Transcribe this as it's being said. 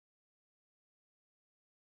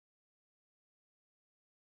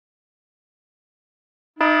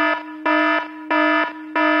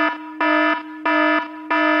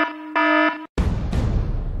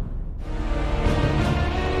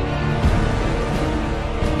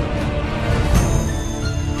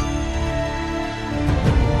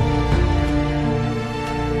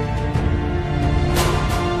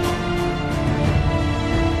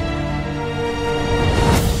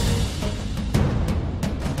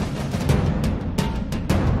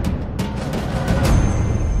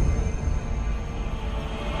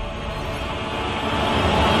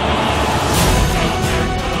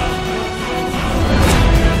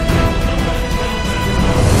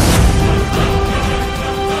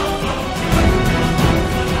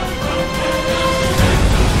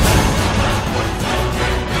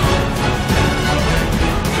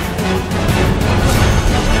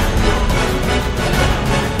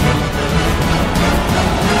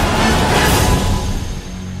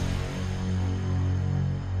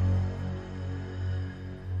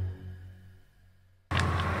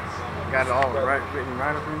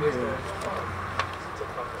We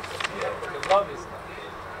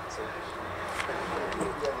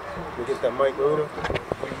get that mic over.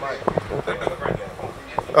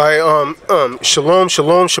 All right, shalom,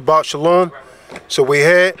 shalom, Shabbat shalom. So we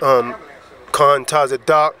had Khan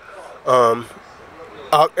Tazadaq,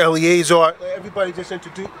 Eleazar. Everybody just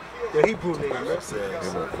introduce the Hebrew name, man.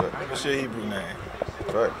 What's your Hebrew name?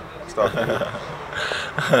 Right. Start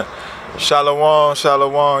Shalom,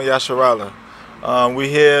 shalom, Yasharala. We're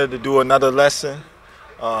here to do another lesson.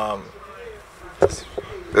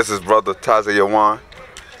 This is Brother Tazadaq.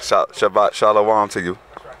 Shabbat shalom to you.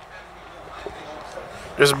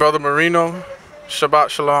 This is Brother Marino. Shabbat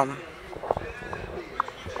shalom.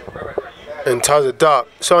 And Tazadaq.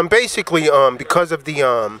 So I'm basically because of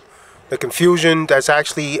the confusion that's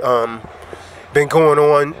actually been going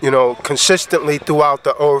on, you know, consistently throughout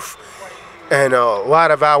the earth, and a lot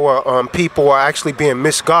of our people are actually being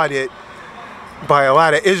misguided by a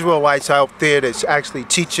lot of Israelites out there that's actually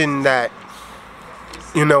teaching that,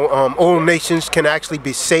 you know, all nations can actually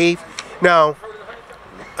be saved. Now,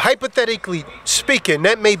 hypothetically speaking,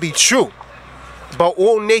 that may be true, but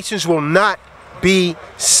all nations will not be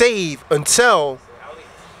saved until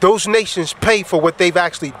those nations pay for what they've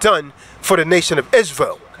actually done for the nation of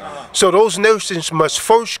Israel. So those nations must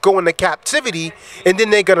first go into captivity, and then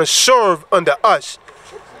they're going to serve under us,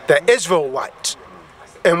 the Israelites.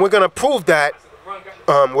 And we're going to prove that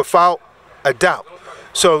without a doubt.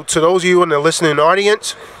 So to those of you in the listening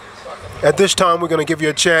audience, at this time we're going to give you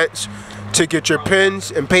a chance to get your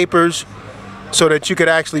pens and papers so that you could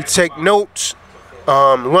actually take notes,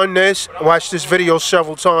 run this, watch this video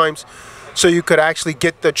several times so you could actually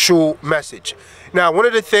get the true message. Now, one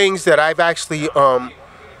of the things that I've actually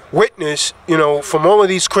witnessed, you know, from all of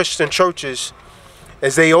these Christian churches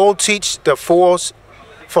is they all teach the false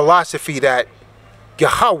philosophy that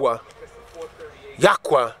Yahweh,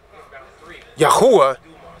 Yahuwah,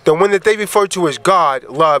 the one that they refer to as God,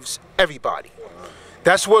 loves everybody.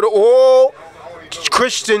 That's what all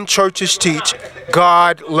Christian churches teach.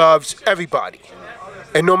 God loves everybody.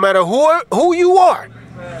 And no matter who you are,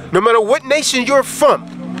 no matter what nation you're from,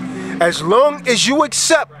 as long as you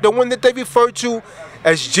accept the one that they refer to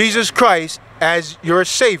as Jesus Christ as your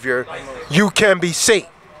Savior, you can be saved.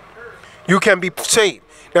 You can be saved.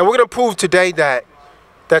 Now, we're going to prove today that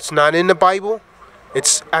that's not in the Bible.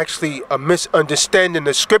 It's actually a misunderstanding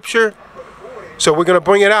of Scripture. So we're going to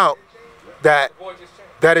bring it out that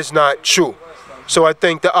that is not true. So I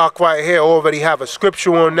think the Ak right here already have a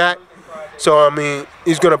scripture on that. So, I mean,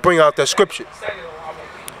 he's going to bring out that scripture.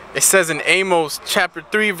 It says in Amos chapter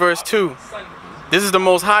 3 verse 2. This is the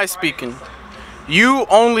Most High speaking. You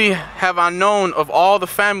only have I known of all the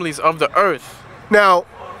families of the earth. Now,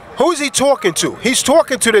 who's he talking to? He's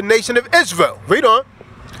talking to the nation of Israel. Read on.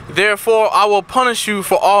 Therefore I will punish you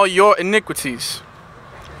for all your iniquities.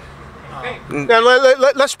 Now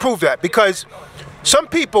let's prove that, because some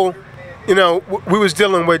people, you know, we was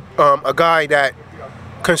dealing with a guy that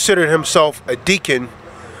considered himself a deacon,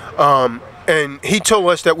 and he told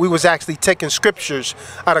us that we was actually taking scriptures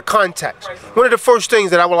out of context. One of the first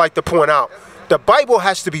things that I would like to point out, the Bible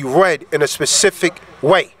has to be read in a specific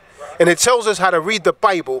way. And it tells us how to read the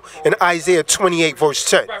Bible in Isaiah 28 verse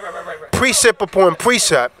 10. Precept upon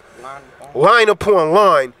precept, line upon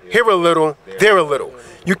line, here a little, there a little.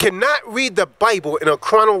 You cannot read the Bible in a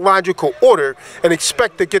chronological order and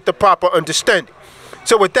expect to get the proper understanding.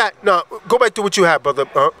 So with that, now go back to what you had, brother.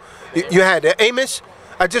 You had Amos.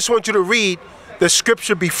 I just want you to read the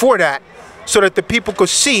scripture before that so that the people could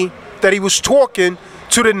see that he was talking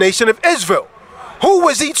to the nation of Israel. Who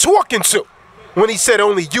was he talking to when he said,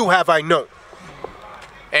 only you have I known?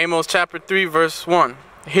 Amos chapter 3 verse 1.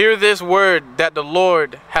 Hear this word that the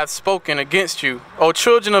Lord hath spoken against you, O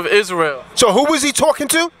children of Israel. So who was he talking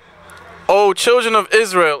to? O children of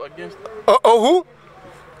Israel. Against who?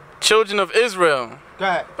 Children of Israel. Go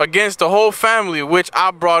ahead. Against the whole family which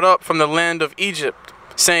I brought up from the land of Egypt,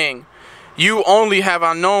 saying, you only have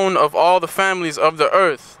I known of all the families of the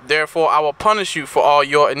earth. Therefore I will punish you for all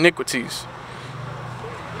your iniquities.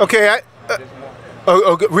 Okay,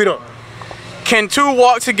 read on. Can two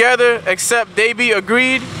walk together except they be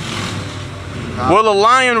agreed? Will a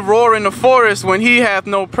lion roar in the forest when he hath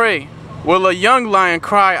no prey? Will a young lion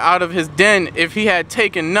cry out of his den if he had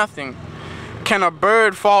taken nothing? Can a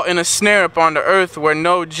bird fall in a snare upon the earth where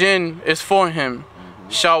no gin is for him?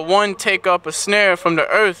 Shall one take up a snare from the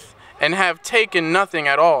earth and have taken nothing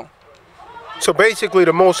at all? So basically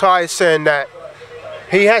the Most High is saying that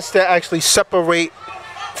he has to actually separate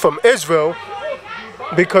from Israel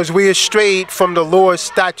because we are strayed from the Lord's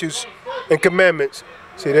statutes and commandments.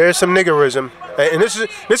 See, there's some niggerism, and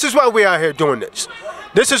this is why we out here doing this.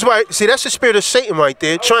 This is why, see, that's the spirit of Satan right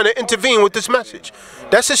there, trying to intervene with this message.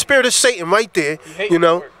 That's the spirit of Satan right there, you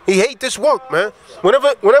know. He hate this work, man.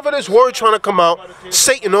 Whenever this word trying to come out,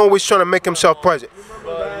 Satan always trying to make himself present.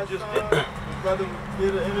 Brother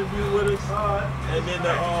did an interview with us, and then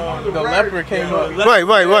the leper came up. Right.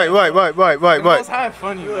 That's how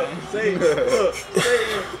funny, man. Satan,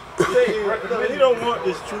 he don't want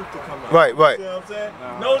this truth to come out. Right. You know what I'm saying?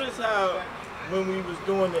 No. Notice how when we was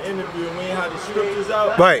doing the interview and we had the scriptures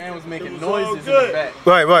out, man was making noises in the back.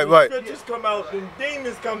 Right. The scriptures come out, then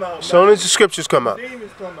demons come out. So as the scriptures come out.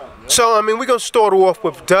 Demons come out. So, I mean, we're going to start off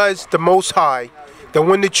with, does the Most High, the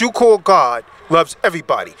one that you call God, loves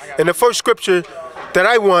everybody? And the first scripture that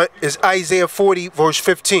I want is Isaiah 40, verse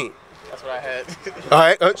 15. That's what I had. All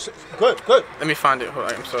right, good. Let me find it. Hold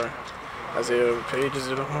on, I'm sorry. Isaiah pages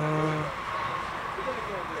of the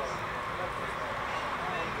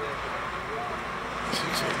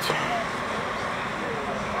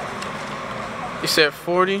You said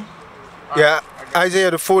 40? Yeah, Isaiah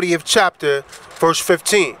the 40th chapter, verse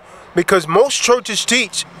 15. Because most churches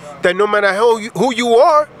teach that no matter who you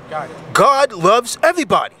are, God loves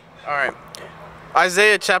everybody. All right.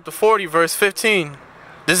 Isaiah chapter 40, verse 15.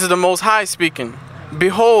 This is the Most High speaking.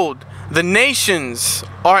 Behold, the nations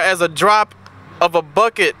are as a drop of a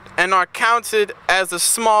bucket and are counted as the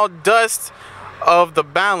small dust of the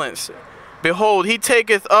balance. Behold, he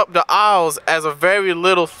taketh up the isles as a very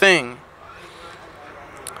little thing.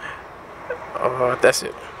 That's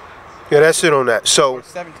it. Yeah, that's it on that. So, verse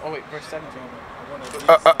 17.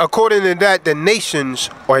 according to that, the nations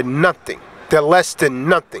are nothing. They're less than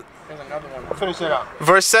nothing. There's another one. Finish it out.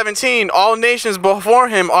 Verse 17. All nations before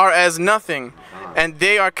him are as nothing, and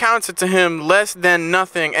they are counted to him less than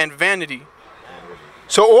nothing and vanity.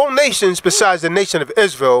 So all nations besides the nation of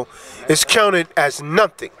Israel is counted as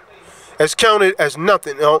nothing. It's counted as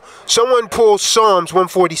nothing. You know, someone pull Psalms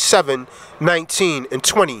 147, 19 and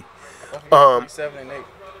 20. 7 and 8.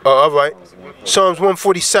 All right. Psalms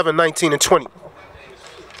 147, 19 and 20.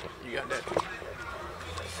 You got that.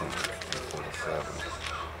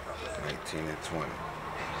 19 and 20.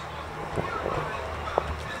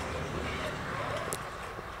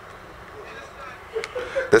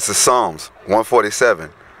 This is Psalms 147,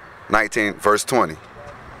 19 verse 20.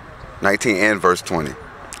 19 and verse 20.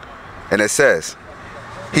 And it says,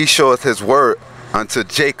 he showeth his word unto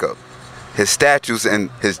Jacob, his statutes and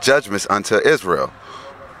his judgments unto Israel.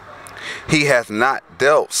 He hath not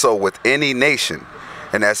dealt so with any nation,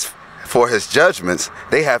 and as for his judgments,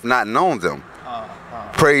 they have not known them.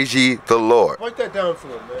 Praise ye the Lord. Write that down for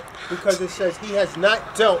him, man. Because it says he has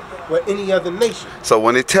not dealt with any other nation. So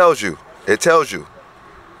when it tells you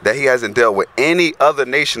that he hasn't dealt with any other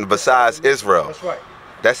nation besides Israel. That's right.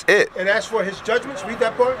 That's it. And as for his judgments, read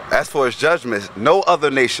that part. As for his judgments, no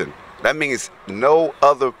other nation. That means no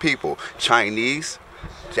other people. Chinese,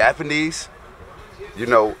 Japanese, you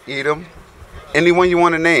know, Edom, anyone you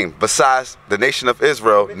want to name besides the nation of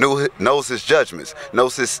Israel knows his judgments,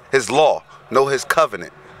 knows his law, knows his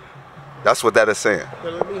covenant. That's what that is saying.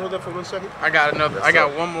 Let me hold that for 1 second. I got another. I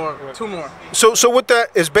got one more, two more. So what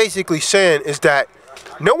that is basically saying is that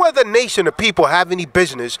no other nation of people have any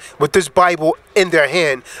business with this Bible in their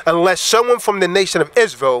hand unless someone from the nation of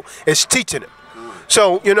Israel is teaching them.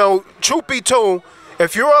 So, you know, truth be told,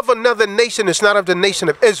 if you're of another nation that's not of the nation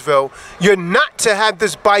of Israel, you're not to have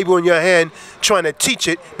this Bible in your hand trying to teach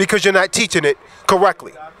it because you're not teaching it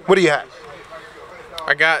correctly. What do you have?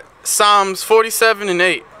 I got Psalms 47 and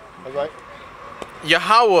 8. All right.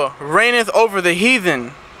 Yahweh reigneth over the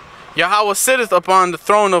heathen. Yahweh sitteth upon the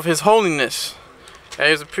throne of his holiness.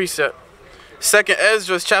 Here's a precept. 2nd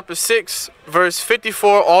Ezra chapter 6, verse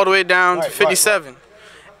 54 all the way down to 57.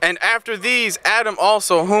 And after these, Adam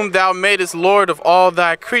also, whom thou madest Lord of all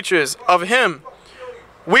thy creatures, of him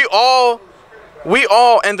we all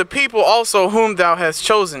and the people also whom thou hast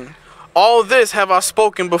chosen. All this have I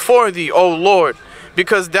spoken before thee, O Lord,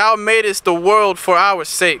 because thou madest the world for our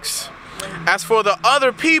sakes. As for the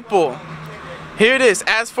other people, here it is,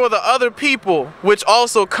 as for the other people which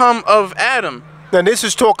also come of Adam. Now this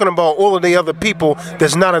is talking about all of the other people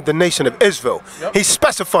that's not of the nation of Israel. Yep. He's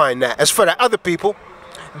specifying that. As for the other people,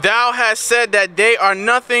 thou hast said that they are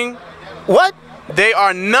nothing. What? They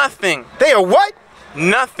are nothing. They are what?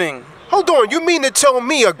 Nothing. Hold on, you mean to tell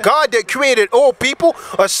me a God that created all people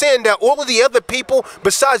are saying that all of the other people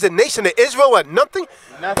besides the nation of Israel are nothing?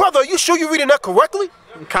 Brother, are you sure you're reading that correctly?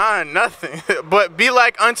 Nothing. But be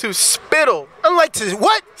like unto spittle. Unlike to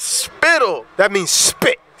what? Spittle. That means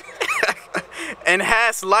spit. And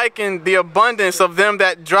hast likened the abundance of them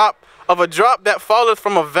that drop, of a drop that falleth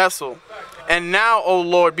from a vessel. And now, O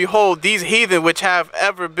Lord, behold, these heathen which have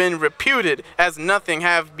ever been reputed as nothing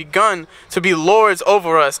have begun to be lords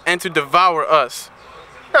over us and to devour us.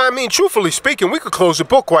 I mean, truthfully speaking, we could close the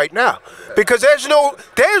book right now, because there's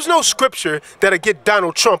no scripture that'll get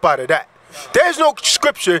Donald Trump out of that. There's no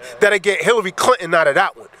scripture that'll get Hillary Clinton out of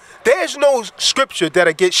that one. There's no scripture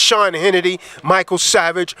that'll get Sean Hannity, Michael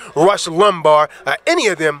Savage, Rush Limbaugh, any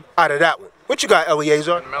of them out of that one. What you got,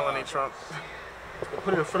 Eleazar? Melanie Trump.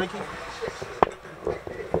 Put it in front of you.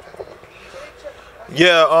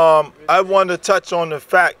 Yeah, I want to touch on the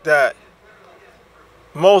fact that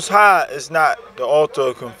Most High is not the author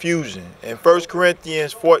of confusion. In 1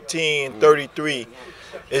 Corinthians 14:33,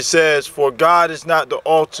 it says, "For God is not the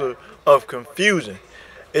author of confusion."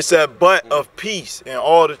 It said, "but of peace in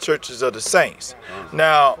all the churches of the saints."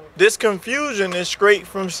 Now, this confusion is straight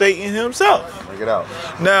from Satan himself. Bring it out.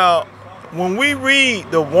 Now, when we read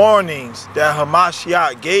the warnings that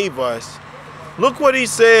Hamashiach gave us, look what he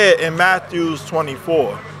said in Matthew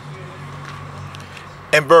 24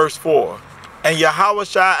 and verse 4. "And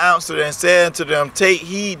Yahushua answered and said unto them, Take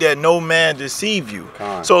heed that no man deceive you."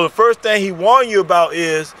 So the first thing he warned you about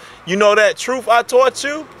is, you know that truth I taught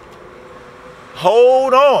you?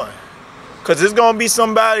 Hold on, because there's going to be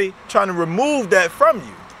somebody trying to remove that from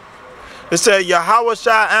you. It said,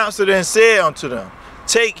 Yahushua answered and said unto them,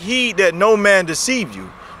 Take heed that no man deceive you,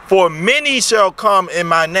 for many shall come in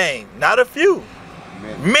my name, not a few,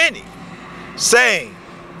 many, saying,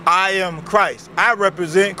 I am Christ. I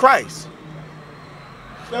represent Christ.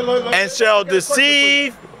 And shall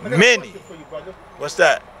deceive many. What's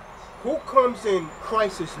that? Who comes in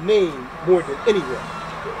Christ's name more than anyone?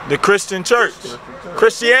 The Christian church.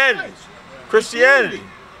 Christianity.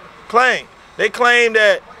 They claim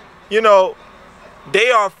that, you know,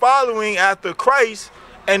 they are following after Christ,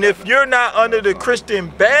 and if you're not under the Christian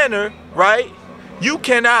banner, right, you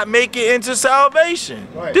cannot make it into salvation.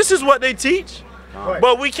 Right. This is what they teach. Right.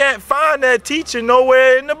 But we can't find that teaching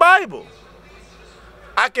nowhere in the Bible.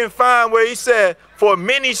 I can find where he said, for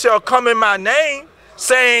many shall come in my name,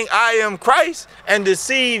 saying I am Christ, and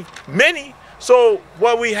deceive many. So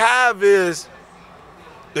what we have is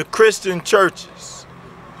the Christian churches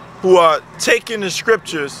who are taking the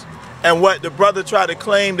scriptures and what the brother tried to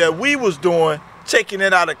claim that we was doing, taking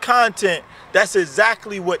it out of content. That's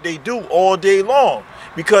exactly what they do all day long,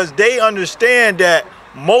 because they understand that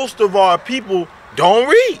most of our people don't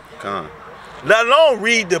read, let alone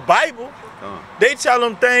read the Bible. They tell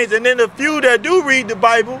them things, and then the few that do read the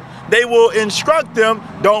Bible, they will instruct them,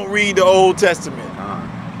 don't read the Old Testament.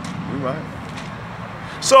 You're right.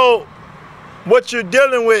 So what you're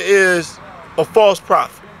dealing with is a false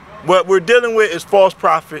prophet. What we're dealing with is false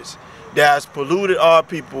prophets that has polluted our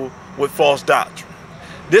people with false doctrine.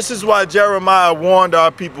 This is why Jeremiah warned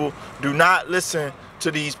our people, do not listen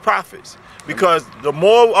to these prophets. Because the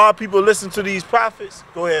more our people listen to these prophets,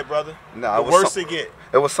 go ahead, brother, the worse it get.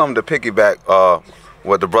 It was something to piggyback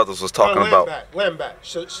what the brothers was talking about. Land back.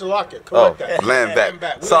 Salaka, correct that. Land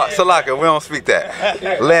back. Salaka, we don't speak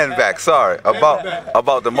that. Land back, sorry.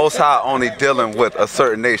 About the Most High only dealing with a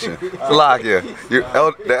certain nation. Salakia,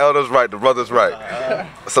 the elder's right, the brother's right.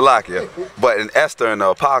 Salakia. But in Esther and the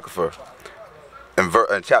Apocrypha, in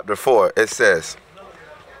chapter 4, it says,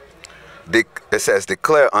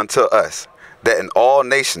 declare unto us that in all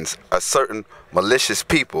nations a certain malicious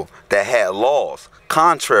people that had laws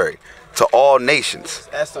contrary to all nations.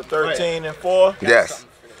 Esther 13:4. Yes.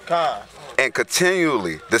 And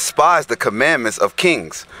continually despise the commandments of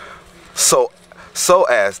kings, so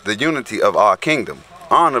as the unity of our kingdom,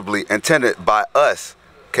 honorably intended by us,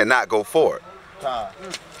 cannot go forward.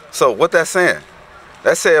 So what that's saying?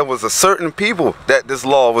 That said it was a certain people that this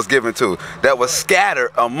law was given to, that was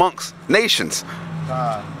scattered amongst nations.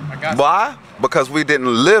 Why? Because we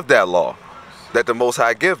didn't live that law that the Most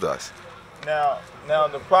High gave us. Now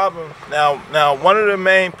the problem, now one of the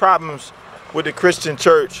main problems with the Christian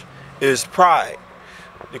church is pride.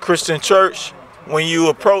 The Christian church, when you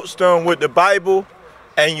approach them with the Bible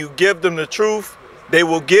and you give them the truth, they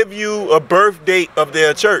will give you a birth date of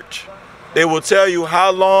their church. They will tell you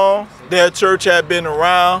how long their church had been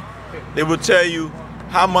around. They will tell you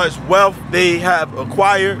how much wealth they have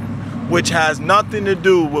acquired, which has nothing to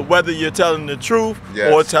do with whether you're telling the truth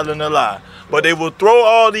or telling a lie. But they will throw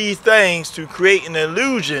all these things to create an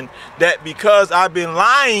illusion that because I've been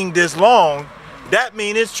lying this long, that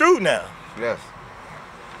means it's true now. Yes.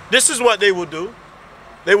 This is what they will do.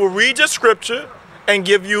 They will read your scripture and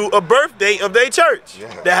give you a birth date of their church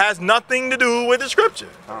that has nothing to do with the scripture.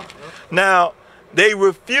 Now, they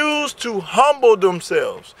refuse to humble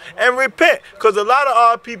themselves and repent, because a lot of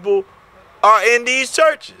our people are in these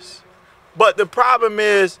churches. But the problem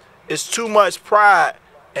is is too much pride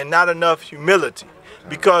and not enough humility.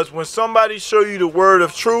 Because when somebody show you the word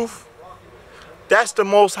of truth, that's the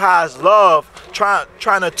Most High's love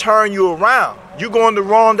trying to turn you around. You going the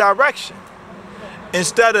wrong direction.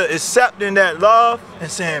 Instead of accepting that love and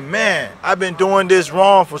saying, man, I've been doing this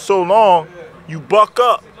wrong for so long, you buck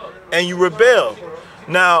up and you rebel.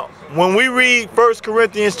 Now, when we read 1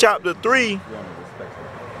 Corinthians chapter 3,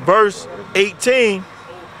 verse 18,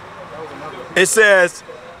 it says,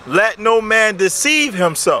 let no man deceive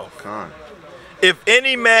himself. If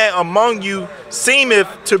any man among you seemeth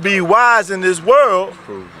to be wise in this world,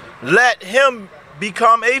 let him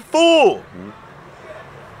become a fool,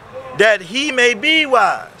 that he may be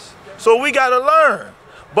wise. So we got to learn.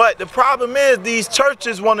 But the problem is these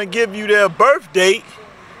churches want to give you their birth date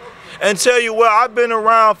and tell you, well, I've been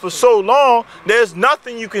around for so long, there's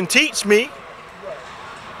nothing you can teach me.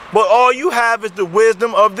 But all you have is the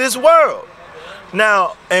wisdom of this world.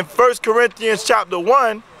 Now, in 1 Corinthians chapter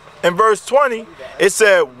 1 and verse 20, it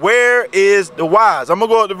said, where is the wise? I'm going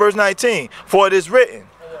to go up to verse 19. For it is written,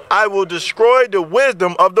 I will destroy the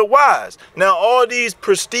wisdom of the wise. Now, all these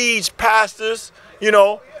prestige pastors, you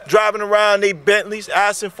know, driving around their Bentleys,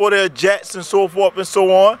 asking for their jets and so forth and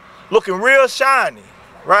so on, looking real shiny,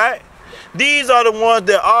 right? These are the ones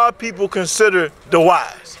that our people consider the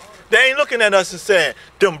wise. They ain't looking at us and saying,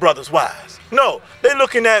 them brothers wise. No, they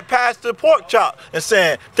looking at Pastor Porkchop and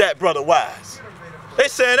saying, that brother wise. They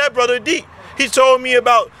saying, that brother deep. He told me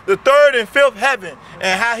about the third and fifth heaven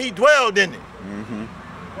and how he dwelled in it.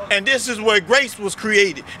 And this is where grace was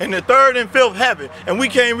created, in the third and fifth heaven. And we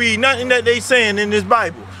can't read nothing that they saying in this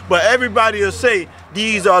Bible. But everybody will say,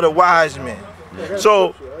 these are the wise men.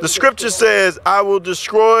 So the scripture says, I will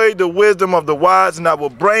destroy the wisdom of the wise, and I will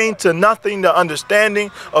bring to nothing the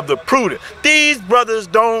understanding of the prudent. These brothers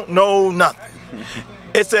don't know nothing.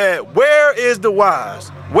 It said, where is the wise?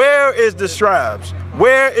 Where is the scribes?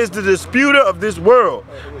 Where is the disputer of this world?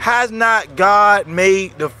 Has not God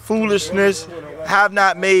made the foolishness, have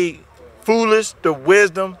not made foolish the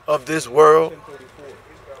wisdom of this world?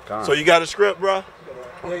 So you got a script, bro?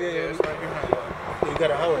 Yeah. It's right behind. You got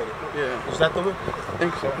to highlight it. Yeah. Is that the one? I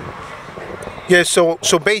think so. Yeah,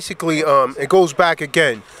 so basically, it goes back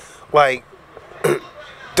again. Like,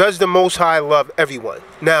 does the Most High love everyone?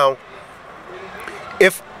 Now,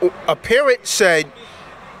 if a parent said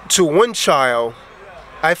to one child,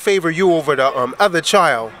 I favor you over the other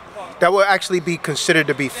child, that would actually be considered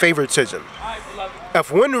to be favoritism.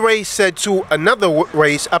 If one race said to another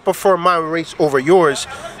race, I prefer my race over yours,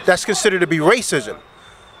 that's considered to be racism.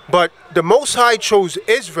 But the Most High chose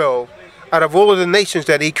Israel out of all of the nations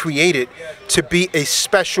that he created to be a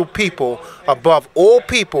special people above all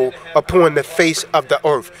people upon the face of the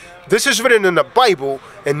earth. This is written in the Bible,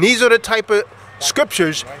 and these are the type of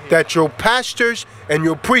scriptures that your pastors and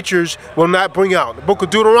your preachers will not bring out. The book of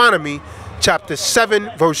Deuteronomy, chapter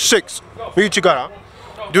 7, verse 6. Read what you got,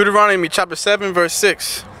 huh? Deuteronomy chapter 7, verse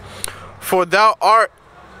 6. For thou art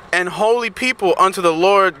an holy people unto the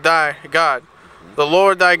Lord thy God. The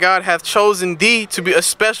Lord thy God hath chosen thee to be a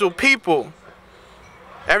special people.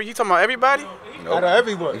 You talking about everybody? Nope. Out of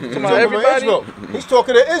everyone. He's talking about everybody? Israel. He's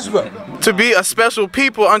talking to Israel. To be a special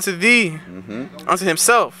people unto thee, unto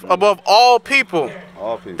himself, above all people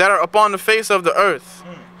that are upon the face of the earth.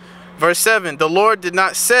 Verse 7, the Lord did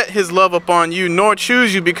not set his love upon you, nor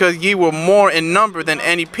choose you, because ye were more in number than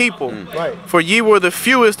any people. Right. For ye were the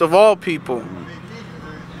fewest of all people.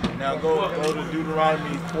 Now go to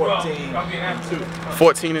Deuteronomy 14 and 2.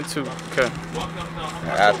 14 and 2, okay.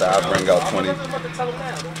 After I bring out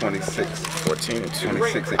 26. 14 and 2.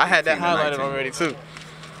 26 I had that highlighted already too.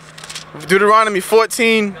 Deuteronomy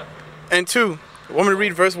 14 and 2. Want me to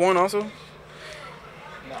read verse 1 also?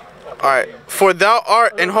 Alright. For thou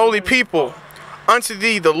art an holy people unto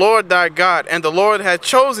thee, the Lord thy God, and the Lord hath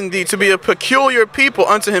chosen thee to be a peculiar people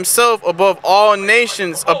unto himself above all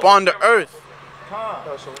nations upon the earth.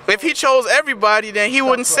 If he chose everybody, then he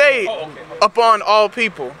wouldn't say upon all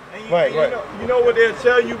people. Right. You know what they'll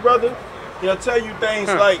tell you, brother? They'll tell you things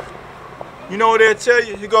like, you know what they'll tell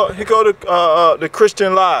you? Here go the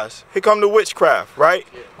Christian lies. Here come the witchcraft, right?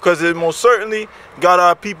 Because it most certainly got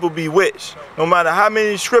our people bewitched. No matter how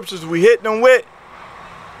many scriptures we hit them with,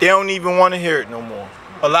 they don't even want to hear it no more.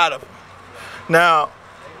 A lot of them. Now,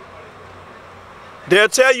 they'll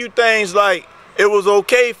tell you things like, it was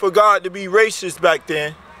okay for God to be racist back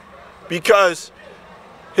then because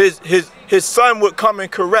his son would come and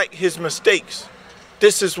correct his mistakes.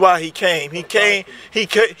 This is why he came. He came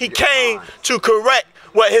to correct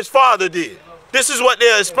what his father did. This is what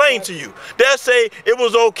they'll explain to you. They'll say it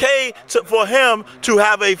was okay for him to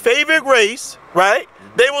have a favorite race, right?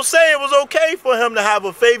 They will say it was okay for him to have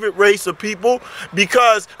a favorite race of people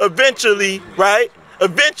because eventually, right,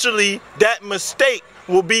 eventually that mistake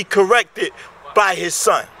will be corrected by his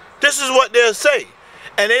son. This is what they'll say.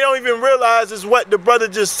 And they don't even realize is what the brother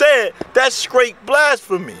just said. That's straight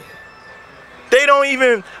blasphemy. They don't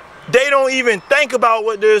even think about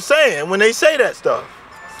what they're saying when they say that stuff.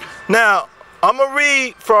 Now, I'm going to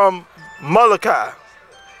read from Malachi.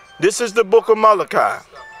 This is the book of Malachi.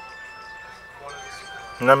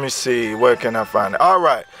 Let me see, where can I find it? All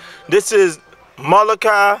right, this is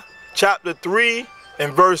Malachi chapter 3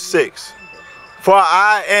 and verse 6. For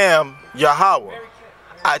I am Yahweh,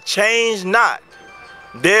 I change not.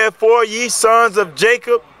 Therefore ye sons of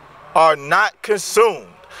Jacob are not consumed.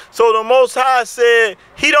 So the Most High said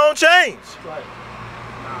he don't change.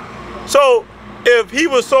 So if he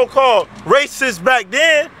was so-called racist back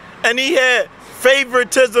then and he had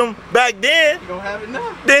favoritism back then,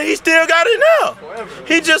 then he still got it now.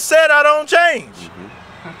 He just said I don't change.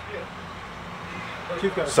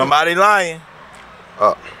 Somebody lying.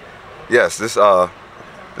 Yes, this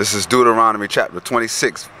is Deuteronomy chapter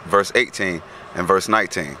 26, verse 18 and verse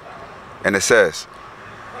 19. And it says,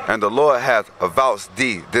 and the Lord hath avouched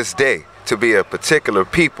thee this day to be a particular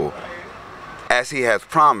people, as he hath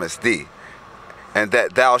promised thee, and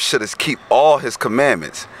that thou shouldest keep all his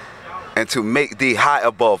commandments, and to make thee high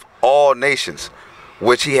above all nations,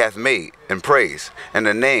 which he hath made in praise, and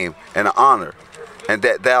the name, and the honor, and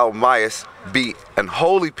that thou mightest be an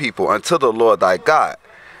holy people unto the Lord thy God,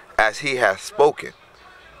 as he hath spoken.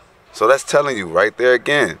 So that's telling you right there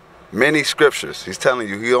again, many scriptures, he's telling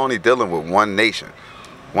you he only dealing with one nation,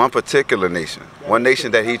 one particular nation, one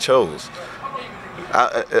nation that he chose.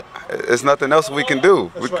 There's nothing else we can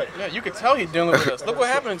do. That's right. Yeah, you can tell he's dealing with us. Look what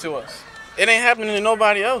happened to us. It ain't happening to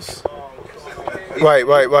nobody else. Right.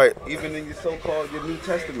 Even in your so-called your New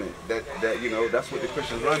Testament, that you know, that's what the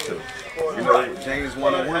Christians run to. You know, James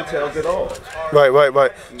 1:1 tells it all.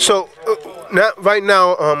 Right. So right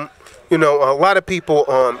now, you know, a lot of people,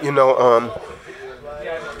 you know,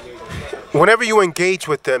 whenever you engage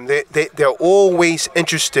with them, they're always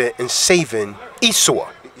interested in saving Esau.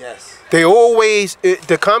 Yes. They always,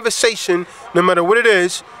 the conversation, no matter what it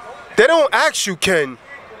is, they don't ask you, can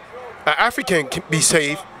an African be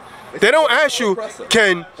saved? They don't ask you,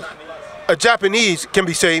 can a Japanese can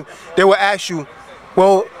be saved? They will ask you,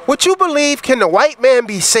 well, what you believe, can the white man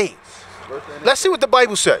be saved? Let's see what the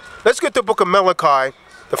Bible said. Let's get the book of Malachi,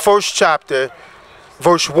 the 1st chapter,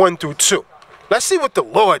 verse 1 through 2. Let's see what the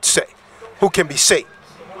Lord say, who can be saved.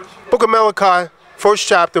 Book of Malachi, 1st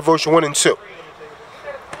chapter, verse 1 and 2.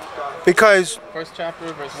 Because 1st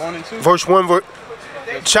chapter, verse 1 and 2? Verse 1,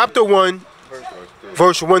 chapter 1,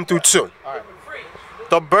 verse 1 through 2.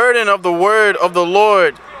 The burden of the word of the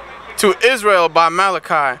Lord to Israel by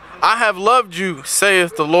Malachi. I have loved you,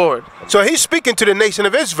 saith the Lord. So he's speaking to the nation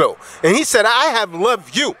of Israel. And he said, I have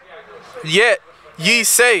loved you. Yet ye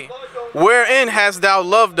say, wherein hast thou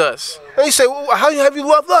loved us? And he said, well, how have you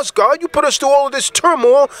loved us, God? You put us through all of this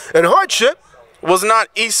turmoil and hardship. Was not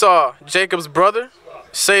Esau Jacob's brother,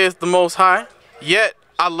 saith the Most High? Yet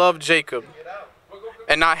I loved Jacob,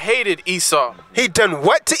 and I hated Esau. He done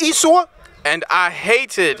what to Esau? And I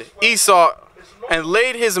hated Esau, and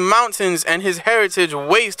laid his mountains and his heritage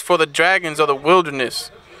waste for the dragons of the wilderness.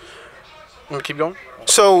 Let me keep going.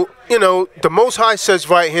 So, you know, the Most High says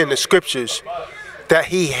right here in the scriptures that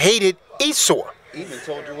he hated Esau. Even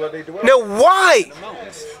told you what they do. Now, why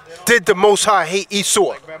did the Most High hate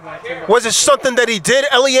Esau? Was it something that he did,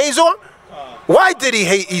 Eleazar? Why did he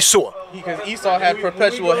hate Esau? Because Esau had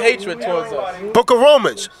perpetual hatred towards us. Book of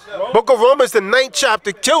Romans. Book of Romans, the 9th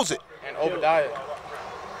chapter, kills it. And Obadiah.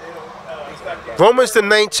 Romans, the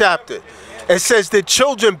 9th chapter. It says, the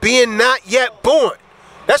children being not yet born.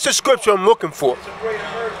 That's the scripture I'm looking for.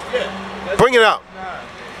 Bring it out.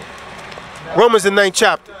 Romans, the 9th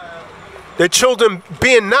chapter. The children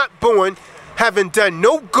being not born, having done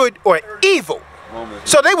no good or evil.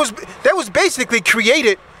 So they was basically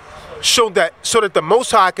created so that the Most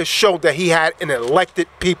High could show that he had an elected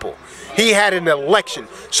people. He had an election.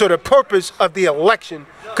 So the purpose of the election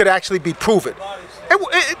could actually be proven.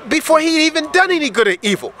 Before he even done any good or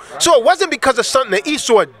evil. So it wasn't because of something that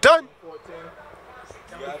Esau had done.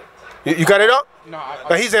 You got it up? No.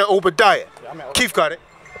 He's in Obadiah. Keith got it.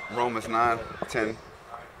 Romans 9:10.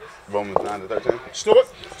 Romans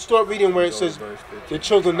 9-13. Start reading where it says, the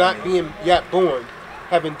children not being yet born,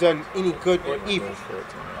 haven't done any good or evil.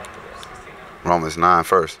 Romans 9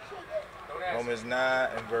 first. Romans 9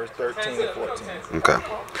 and verse 13 and 14. Okay.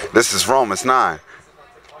 This is Romans 9,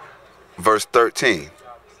 verse 13.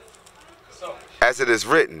 As it is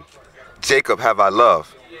written, Jacob have I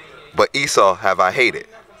loved, but Esau have I hated.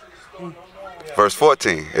 Verse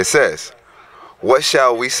 14, it says, what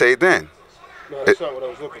shall we say then? No, that's not what I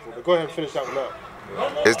was looking for. But go ahead and finish that one out.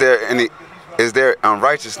 Is there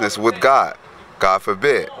unrighteousness with God? God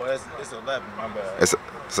forbid. Well, it's 11, my bad. It's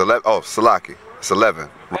 11. Oh, Salaki. It's 11.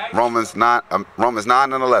 Romans 9 and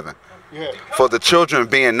 11. Yeah. For the children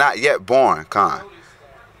being not yet born,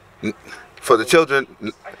 for the children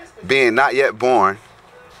being not yet born,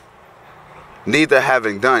 neither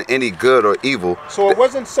having done any good or evil. So it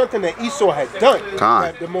wasn't something that Esau had done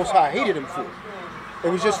that the Most High hated him for. It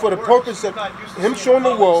was just for the purpose of him showing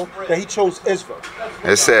the world that he chose Israel.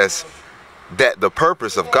 It says that the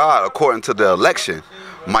purpose of God, according to the election,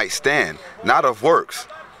 might stand, not of works.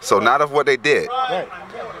 So not of what they did, Right.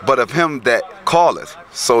 but of him that calleth.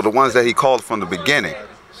 So the ones that he called from the beginning.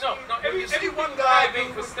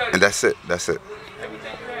 And that's it. That's it.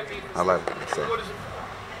 I like it.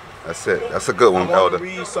 That's it. That's a good one, I want Elder. to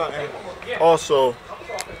read something. Also,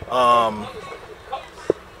 I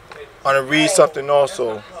want to read something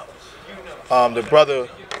also. The brother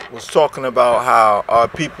was talking about how our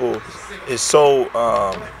people is so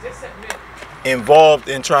involved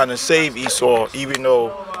in trying to save Esau, even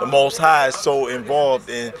though the Most High is so involved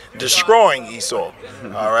in destroying Esau.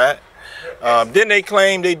 All right. Then they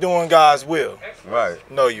claim they doing God's will. Right.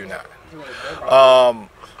 No, you're not.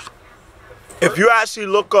 If you actually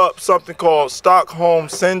look up something called Stockholm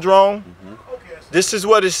Syndrome, this is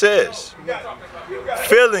what it says.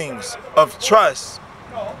 Feelings of trust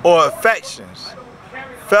or affections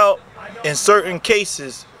felt in certain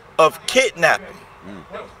cases of kidnapping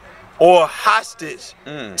or hostage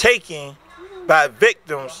taking by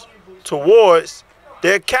victims towards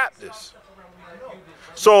their captors.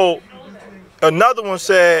 So another one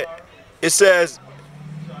said, it says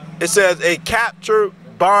a capture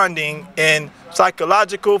bonding and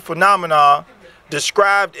psychological phenomena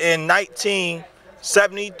described in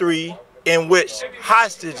 1973 in which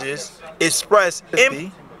hostages express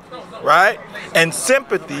empathy, right, and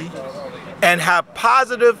sympathy and have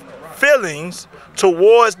positive feelings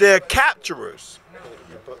towards their capturers,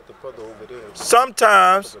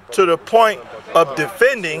 sometimes to the point of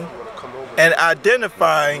defending and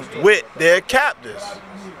identifying with their captors.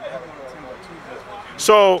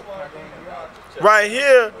 So right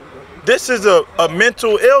here, this is a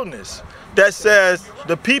mental illness that says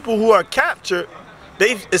the people who are captured,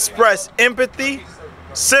 they express empathy,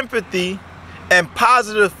 sympathy, and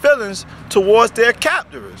positive feelings towards their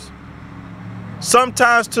captors,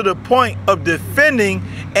 sometimes to the point of defending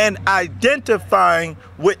and identifying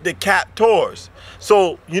with the captors.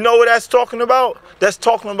 So you know what that's talking about? That's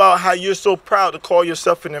talking about how you're so proud to call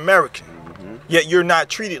yourself an American, yet you're not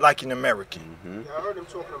treated like an American. Yeah, I heard him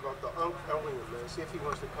talking about the elderly man. See if he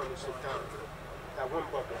wants to come and sit down. That one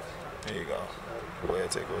brother. There you go. Go ahead,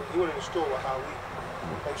 take over. He went in the store with Ali.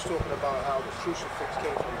 They was talking about how the crucifix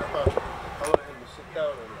came from the Bible. I wanted him to sit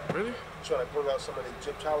down and Really? try to bring out some of the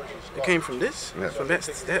Egyptology stuff. It came from this? Yeah. From that.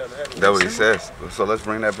 That's what he says. So let's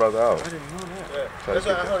bring that brother out. I didn't know that. Yeah. That's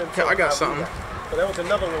what I heard him Okay, I got something. But there was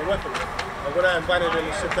another one with him. And when I invited them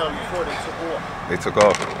to sit down before, they took off. They took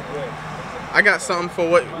off. Yeah. I got something for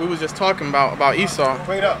what we was just talking about Esau.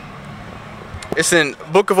 Bring it up. It's in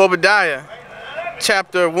Book of Obadiah,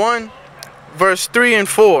 chapter 1, verse 3 and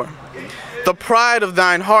 4. The pride of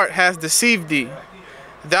thine heart has deceived thee.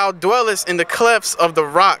 Thou dwellest in the clefts of the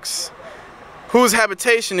rocks, whose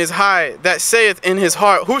habitation is high, that saith in his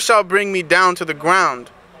heart, who shall bring me down to the ground?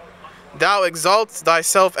 Thou exaltest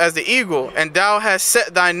thyself as the eagle, and thou hast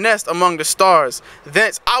set thy nest among the stars.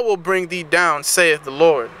 Thence I will bring thee down, saith the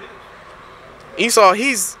Lord. Esau,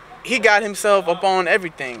 he got himself up on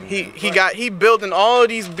everything. He building all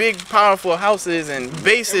these big powerful houses and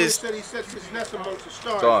bases. And he sets his nest amongst the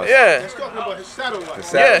stars. Stars. Yeah. That's talking about his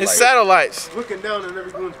satellites. Yeah, his satellites. Looking down in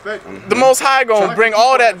everyone's bedroom. The Most High gonna bring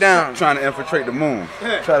all that down. Trying to infiltrate the moon.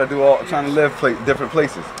 Yeah. Trying to live different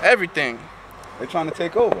places. Everything. They're trying to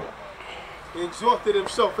take over. He exalted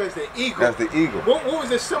himself as the eagle. That's the eagle. What was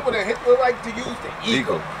the symbol that Hitler liked to use? The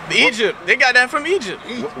eagle. Egypt. They got that from Egypt.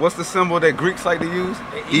 What's the symbol that Greeks like to use?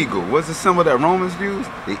 The eagle. What's the symbol that Romans use?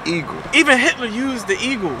 The eagle. Even Hitler used the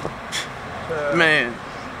eagle. Man.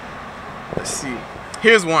 Let's see.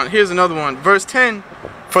 Here's one. Here's another one. Verse 10.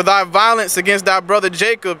 For thy violence against thy brother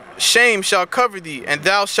Jacob, shame shall cover thee, and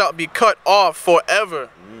thou shalt be cut off forever.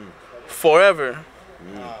 Forever.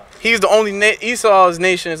 He's the only Esau's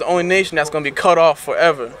nation is the only nation that's going to be cut off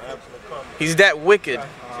forever. He's that wicked.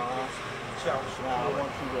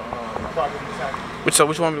 Which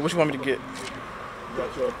one you want me to get?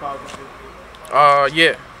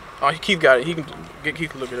 Yeah. Oh, Keith got it. He can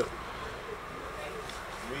look it up.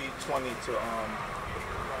 Read 20 to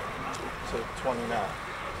to 29.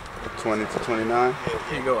 20 to 29.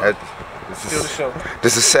 Here you go. Steal the show.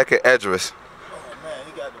 This is second Esdras, Oh man,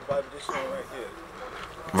 he got the Bible dictionary right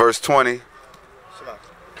there. verse 20.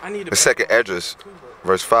 I need The second Esdras,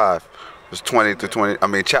 verse 5, verse 20 to 20. I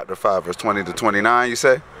mean, chapter 5, verse 20 to 29. You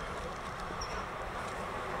say.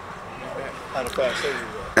 How to fast say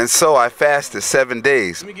And so I fasted 7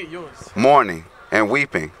 days, Let me get yours. mourning and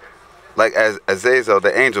weeping, like as Azazel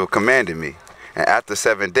the angel commanded me. And after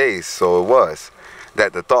 7 days, so it was,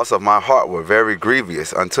 that the thoughts of my heart were very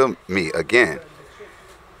grievous unto me again.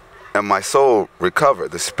 And my soul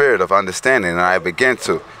recovered the spirit of understanding, and I began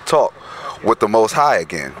to talk with the Most High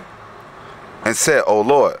again, and said, O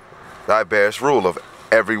Lord, thou bearest rule of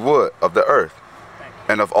every wood of the earth,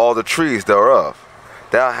 and of all the trees thereof.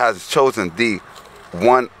 Thou hast chosen thee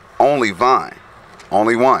one only vine,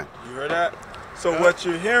 only one. You heard that? So what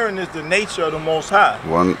you're hearing is the nature of the Most High.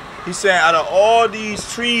 One. He's saying out of all these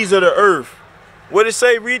trees of the earth, what did it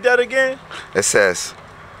say? Read that again. It says,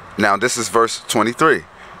 now this is verse 23,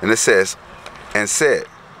 and it says, and said,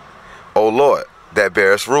 O Lord, that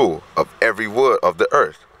bearest rule of every wood of the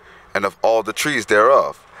earth, and of all the trees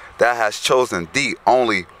thereof, thou hast chosen thee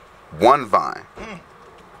only one vine,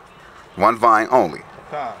 one vine only,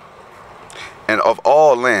 Time. and of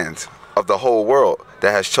all lands of the whole world,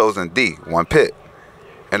 thou hast chosen thee one pit,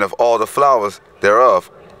 and of all the flowers thereof,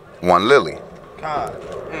 one lily. Time.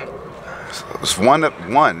 It's one,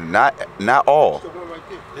 not all.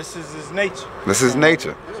 This is his nature. This is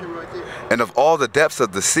nature. And of all the depths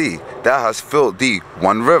of the sea, thou hast filled thee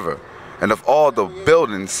one river. And of all the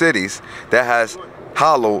building cities, thou hast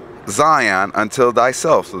hallowed Zion until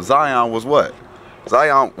thyself. So Zion was what?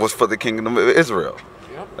 Zion was for the kingdom of Israel.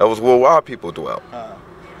 That was where our people dwelt.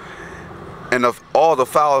 And of all the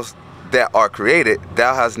fowls that are created,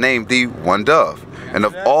 thou hast named thee one dove. And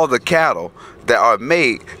of all the cattle that are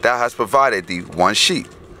made, thou hast provided thee one sheep.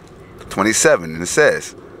 27, and it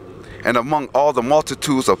says, and among all the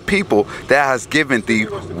multitudes of people, thou hast given thee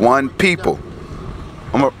one people.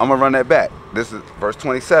 I'm gonna run that back. This is verse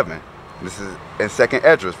 27. This is in second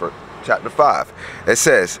Esdras, for chapter 5. It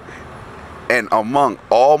says, and among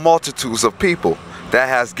all multitudes of people, thou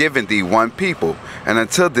hast given thee one people, and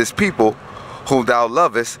unto this people whom thou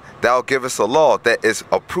lovest, thou givest a law that is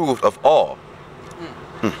approved of all.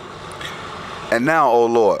 And now, O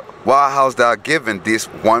Lord, why hast thou given this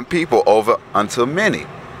one people over unto many?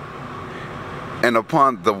 And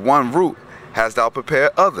upon the one root hast thou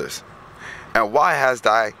prepared others. And why hast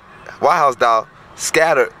thou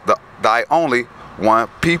scattered thy only one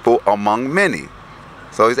people among many?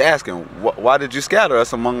 So he's asking, why did you scatter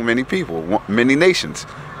us among many people, many nations?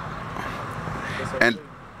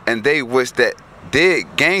 And they which that did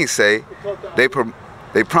gainsay,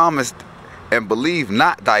 they promised and believe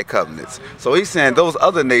not thy covenants. So he's saying those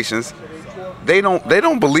other nations, they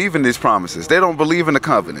don't believe in these promises. They don't believe in the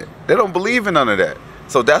covenant. They don't believe in none of that.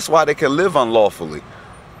 So that's why they can live unlawfully.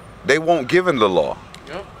 They won't give in the law.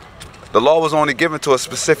 Yep. The law was only given to a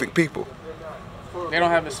specific people. They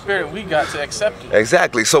don't have the spirit we got to accept it.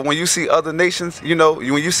 Exactly. So when you see other nations, you know,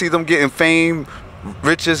 when you see them getting fame,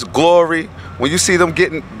 riches, glory, when you see them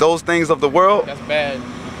getting those things of the world, That's bad.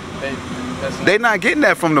 they're not getting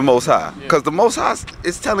that from the Most High. Because the Most High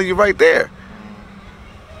is telling you right there.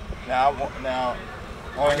 Now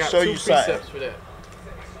I want to show you something for that.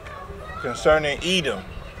 concerning Edom.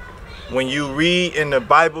 When you read in the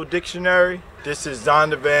Bible dictionary, this is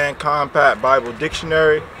Zondervan Compact Bible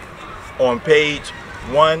Dictionary on page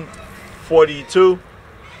 142.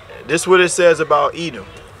 This is what it says about Edom.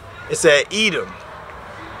 It said Edom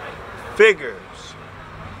figures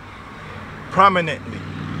prominently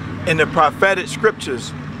in the prophetic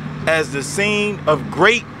scriptures as the scene of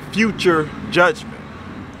great future judgment.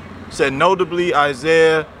 It said notably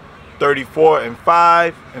Isaiah 34 and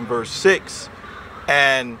 5 and verse 6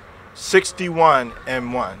 and 61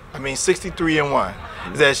 and 1. I mean 63 and 1.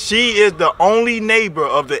 That she is the only neighbor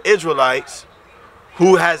of the Israelites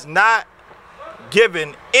who has not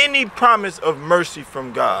given any promise of mercy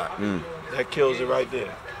from God. That kills it right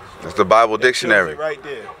there. That's the Bible That kills dictionary. it right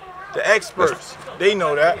there. The experts, they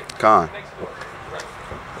know that. Con.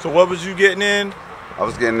 So what was you getting in? I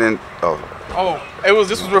was getting in. Oh,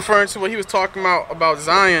 this was referring to what he was talking about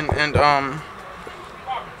Zion and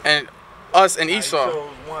us and Esau. I chose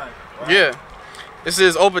one. Yeah. This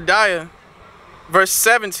is Obadiah, verse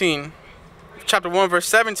 17, chapter 1, verse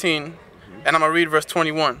 17, and I'm going to read verse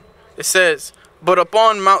 21. It says, but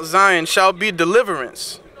upon Mount Zion shall be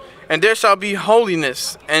deliverance, and there shall be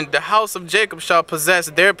holiness, and the house of Jacob shall possess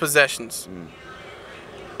their possessions.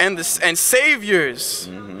 And saviors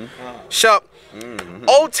shall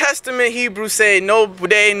Old Testament Hebrews say no,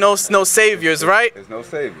 there ain't no saviors, right? There's no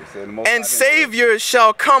savior. Say the Most And High saviors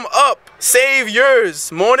shall come up,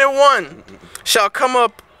 saviors, more than one, shall come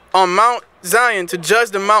up on Mount Zion to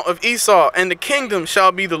judge the mount of Esau, and the kingdom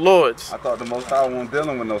shall be the Lord's. I thought the Most High wasn't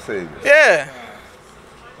dealing with no savior. Yeah.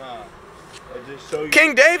 Just show you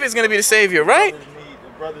King David's gonna be the savior, right?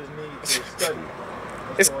 the brothers need to study.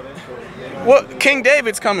 It's, what King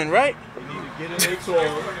David's coming, right? They need to get in their Torah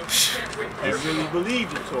and really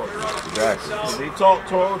believe the Torah. Exactly. They talk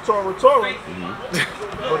Torah.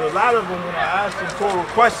 But a lot of them, when I ask them Torah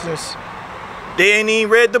questions, they ain't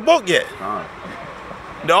even read the book yet.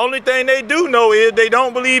 The only thing they do know is they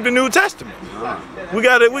don't believe the New Testament. We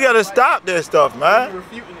gotta stop that stuff, man.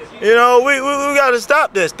 You know, we gotta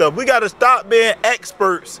stop that stuff. We gotta stop being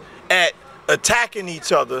experts at attacking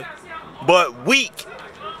each other, but weak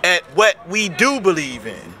at what we do believe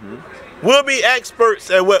in. We'll be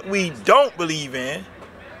experts at what we don't believe in,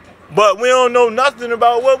 but we don't know nothing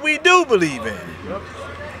about what we do believe in.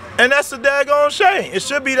 And that's a daggone shame. It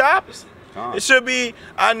should be the opposite. It should be,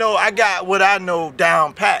 I got what I know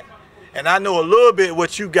down pat, and I know a little bit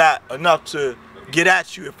what you got enough to get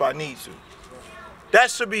at you if I need to. That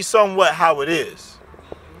should be somewhat how it is.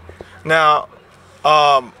 Now,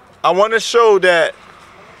 I want to show that.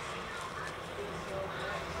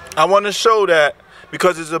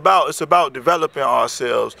 Because it's about developing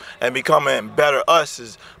ourselves and becoming better us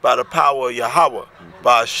is by the power of Yahweh,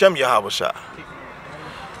 by Hashem Yahweh Shah.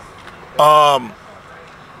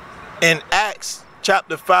 In Acts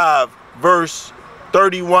chapter 5, verse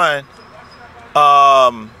 31,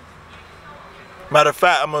 matter of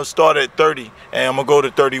fact, I'm gonna start at 30 and I'm gonna go to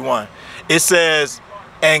 31. It says,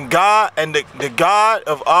 and God and the God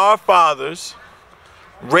of our fathers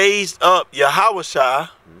raised up Yahushua,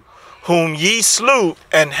 whom ye slew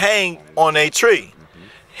and hanged on a tree.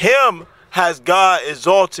 Him has God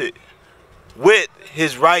exalted with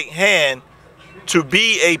his right hand to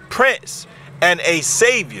be a prince and a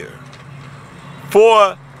savior,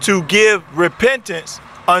 for to give repentance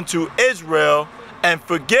unto Israel and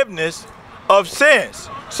forgiveness of sins.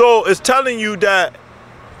 So it's telling you that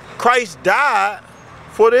Christ died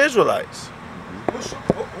for the Israelites.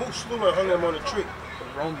 Who slew and hung him on a tree?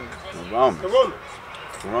 The Romans. The Romans.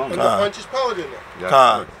 And the Pontius Pilate in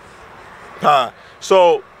there.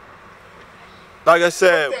 So, like I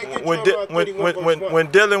said, when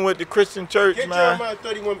dealing with the Christian church, get man. Jeremiah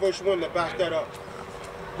 31 verse 1 to back that up.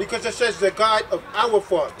 Because it says the God of our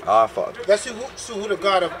fathers. Our Father. That's who the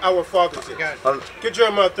God of our fathers is. Get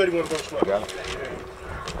Jeremiah 31 verse 1. Got it.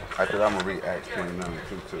 After I'm going to read Acts 29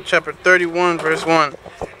 too. Chapter 31, verse 1.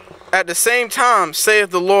 At the same time,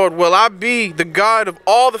 saith the Lord, will I be the God of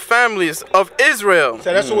all the families of Israel.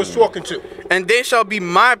 So that's who he's talking to. And they shall be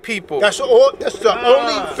my people. That's the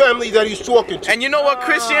only family that he's talking to. And you know what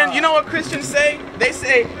Christians say? They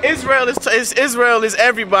say Israel is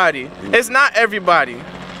everybody. It's not everybody.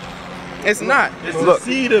 It's not. It's the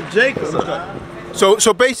seed of Jacob.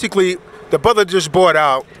 So basically, the brother just brought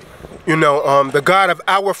out, the God of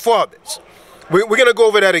our fathers. We're going to go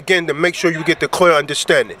over that again to make sure you get the clear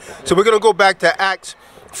understanding. So we're going to go back to Acts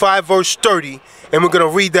 5 verse 30, and we're going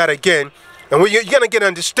to read that again. And you're going to get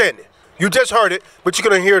understanding. You just heard it, but you're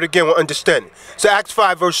going to hear it again with understanding. So Acts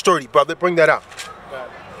 5 verse 30, brother, bring that out.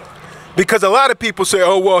 Because a lot of people say,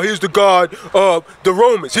 oh, well, he's the God of the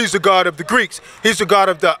Romans. He's the God of the Greeks. He's the God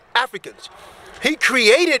of the Africans. He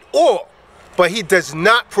created all, but he does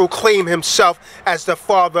not proclaim himself as the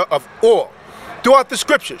Father of all. Throughout the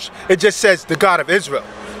scriptures, it just says the God of Israel,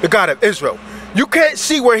 the God of Israel. You can't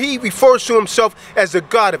see where he refers to himself as the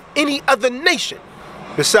God of any other nation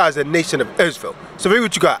besides the nation of Israel. So read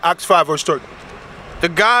what you got, Acts 5 verse 30. The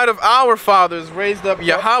God of our fathers raised up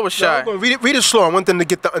Yahushua. No, read it slow. I want them to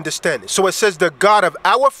get the understanding. So it says the God of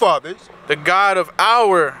our fathers. The God of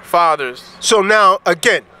our fathers. So now,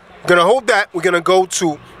 again, we're going to hold that. We're going to go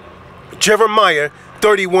to Jeremiah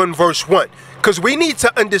 31 verse 1. Because we need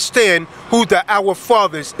to understand who the our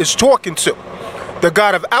fathers is talking to. The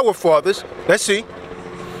God of our fathers, let's see.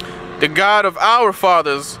 The God of our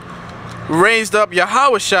fathers raised up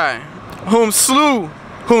Yahushua,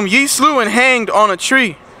 whom ye slew and hanged on a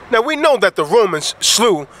tree. Now we know that the Romans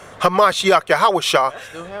slew Hamashiach Yahushua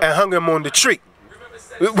and hung him on the tree.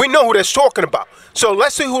 We know who that's talking about. So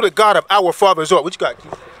let's see who the God of our fathers are. What you got,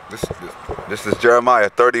 Keith? This is Jeremiah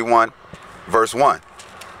 31 verse 1.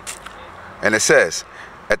 And it says,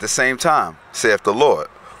 at the same time, saith the Lord,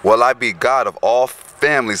 will I be God of all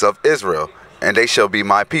families of Israel, and they shall be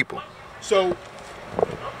my people. So,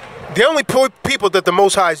 the only people that the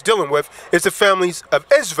Most High is dealing with is the families of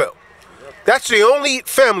Israel. That's the only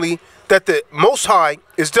family that the Most High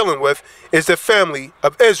is dealing with is the family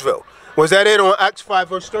of Israel. Was that it on Acts 5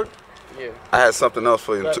 verse 30? Yeah. I had something else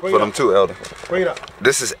for you, for them too, Elder. Bring it up.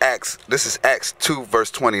 This is Acts 2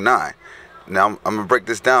 verse 29. Now I'm gonna break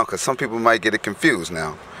this down because some people might get it confused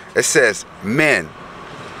now. It says, men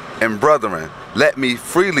and brethren, let me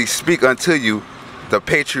freely speak unto you the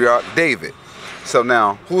patriarch David. So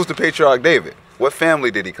now, who's the patriarch David? What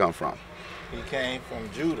family did he come from? He came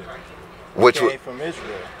from Judah. Which He came from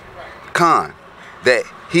Israel. Khan, that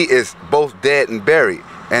he is both dead and buried,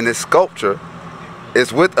 and his sculpture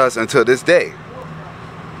is with us until this day.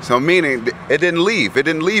 So meaning it didn't leave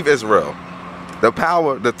Israel. The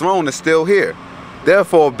power, the throne is still here.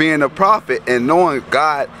 Therefore, being a prophet and knowing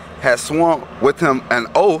God has sworn with him an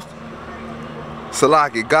oath,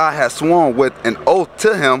 Salaki, God has sworn with an oath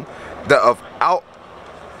to him that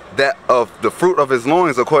of the fruit of his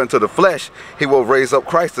loins according to the flesh, he will raise up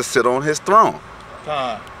Christ to sit on his throne.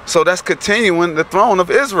 So that's continuing the throne of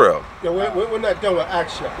Israel. Yeah, we're not done with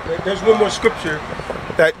Acts yet. There's one more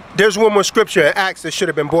scripture in Acts that should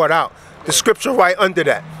have been brought out. The scripture right under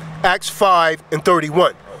that, Acts 5 and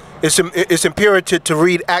 31. It's imperative to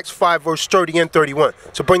read Acts 5 verse 30 and 31.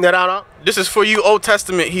 So bring that out. This is for you Old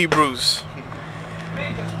Testament Hebrews.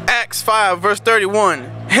 Acts 5 verse 31.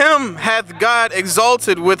 Him hath God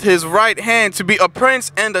exalted with his right hand to be a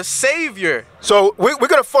prince and a savior. So we're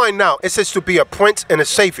going to find out. It says to be a prince and a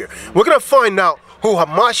savior. We're going to find out who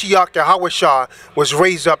Hamashiach Yahweh was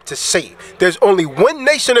raised up to save. There's only one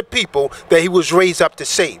nation of people that he was raised up to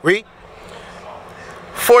save. Read.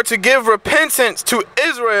 For to give repentance to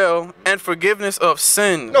Israel and forgiveness of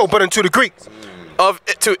sins. No, but unto the Greeks.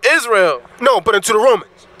 To Israel. No, but unto the Romans.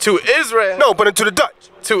 To Israel. No, but unto the Dutch.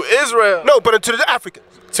 To Israel. No, but unto the Africans.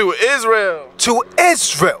 To Israel. To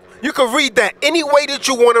Israel. You can read that any way that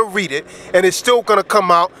you want to read it, and it's still going to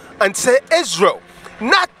come out unto Israel.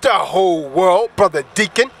 Not the whole world, Brother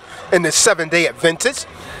Deacon, and the Seventh-day Adventists.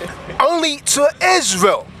 Only to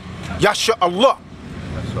Israel. Yasha Allah.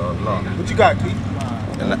 What you got, Keith?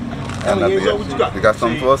 What you got? You got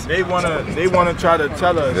something for us? They wanna try to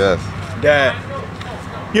tell us Yes. that,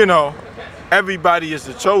 you know, everybody is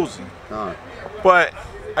the chosen. But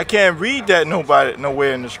I can't read that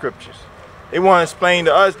nowhere in the scriptures. They want to explain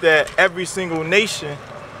to us that every single nation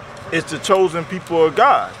is the chosen people of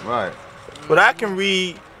God. Right. But I can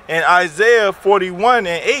read in Isaiah 41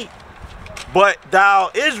 and 8, but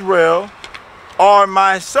thou Israel are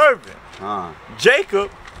my servant,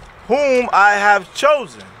 Jacob, whom I have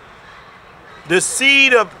chosen, the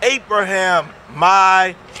seed of Abraham,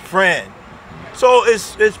 my friend. So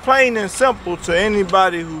it's plain and simple to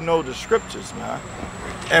anybody who know the scriptures, man.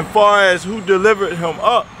 And far as who delivered him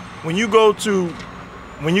up, when you go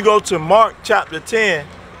to Mark chapter 10,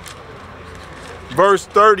 verse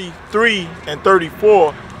 33 and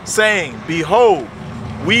 34, saying, behold,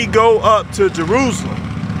 we go up to Jerusalem,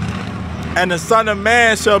 and the Son of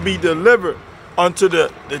Man shall be delivered unto the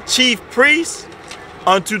chief priests,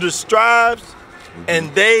 unto the scribes,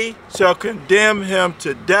 and they shall condemn him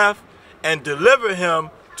to death and deliver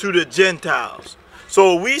him to the Gentiles.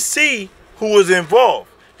 So we see who was involved.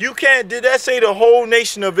 You can't, did that say the whole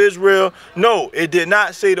nation of Israel? No, it did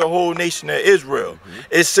not say the whole nation of Israel.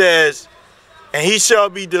 It says, and he shall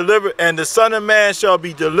be delivered, and the Son of Man shall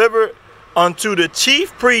be delivered unto the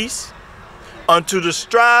chief priests, unto the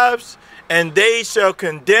scribes, and they shall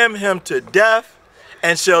condemn him to death,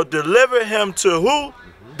 and shall deliver him to who?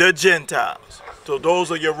 The Gentiles. So those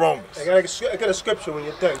are your Romans. I got a scripture when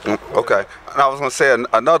you're done. Okay. And I was going to say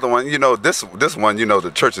another one. You know, this one, you know, the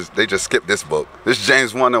churches, they just skip this book. This is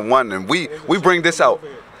James 1 and 1, and we bring this out.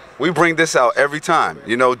 We bring this out every time,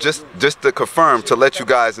 you know, just to confirm, to let you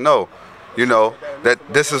guys know, you know, that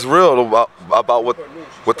this is real about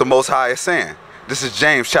what the Most High is saying. This is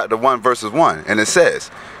James chapter 1 verses 1, and it says,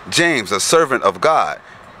 James, a servant of God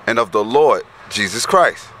and of the Lord Jesus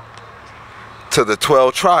Christ, to the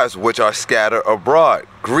 12 tribes which are scattered abroad,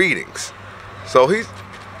 greetings. So he's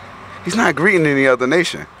not greeting any other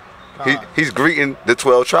nation. He's greeting the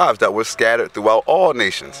 12 tribes that were scattered throughout all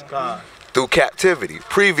nations through captivity,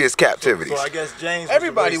 previous captivities. So I guess James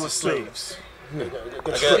Everybody was slaves. You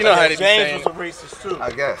know how they be James saying. was a racist too.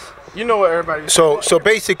 I guess. You know what everybody was So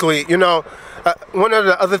basically, you know, one of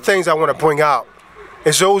the other things I want to bring out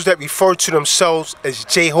is those that refer to themselves as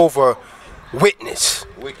Jehovah Witness.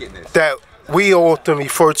 Wickedness. That we often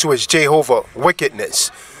refer to as Jehovah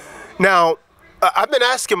Wickedness. Now, I've been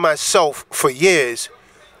asking myself for years,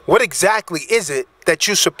 what exactly is it that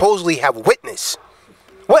you supposedly have witnessed?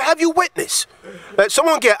 What have you witnessed?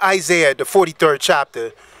 Someone get Isaiah, the 43rd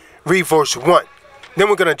chapter, read verse 1. Then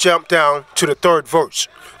we're going to jump down to the 3rd verse.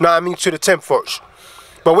 No, I mean to the 10th verse.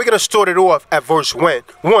 But we're going to start it off at verse 1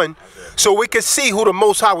 so we can see who the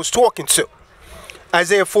Most High was talking to.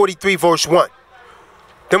 Isaiah 43 verse 1.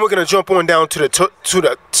 Then we're going to jump on down to the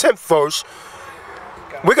 10th verse.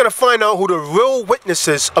 We're going to find out who the real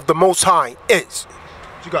witnesses of the Most High is.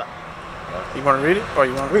 What you got? You want to read it? Or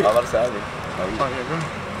you want to read it? I'm about to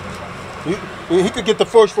say, He could get the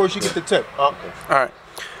first verse, you get the 10th. All right.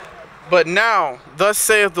 But now, thus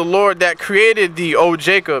saith the Lord that created thee, O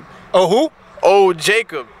Jacob. Oh, who? O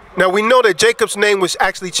Jacob. Now we know that Jacob's name was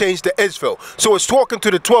actually changed to Israel. So it's talking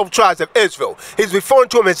to the 12 tribes of Israel. He's referring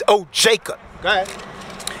to him as O Jacob. Go ahead.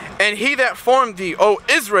 And he that formed thee, O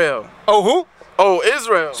Israel. Oh, who? O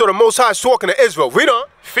Israel. So the Most High is talking to Israel. Read on.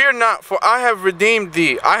 Fear not, for I have redeemed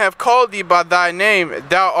thee. I have called thee by thy name.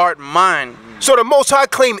 Thou art mine. So the Most High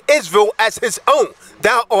claimed Israel as his own.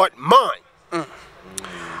 Thou art mine.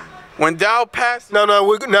 When thou pass... Now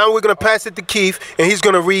we're going to pass it to Keith, and he's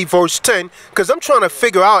going to read verse 10, because I'm trying to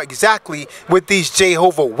figure out exactly what these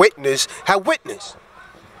Jehovah Witnesses have witnessed.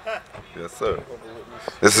 Yes, sir.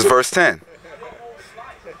 This is verse 10.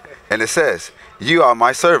 And it says, "You are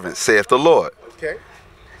my servants, saith the Lord, Okay.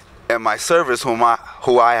 and my servants who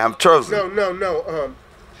I have chosen." No.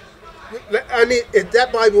 I need, is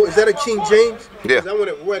that Bible, is that a King James? Yeah. 'Cause I want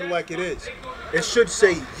it read like it is. It should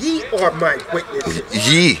say, ye are my witnesses.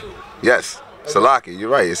 Ye, yes, Salaki, you're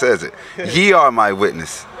right, it says it. "Ye are my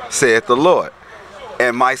witness, saith the Lord,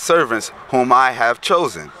 and my servants whom I have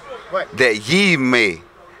chosen, Right. that ye may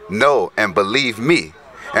know and believe me,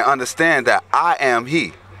 and understand that I am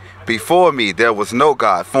he. Before me there was no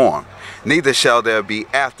God formed, neither shall there be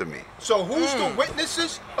after me." So who's the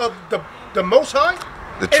witnesses of the Most High?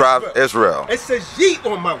 The tribe of Israel. It says ye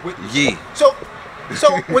are my witnesses. Ye.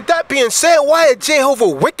 So with that being said, why are Jehovah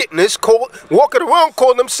Wickedness walking around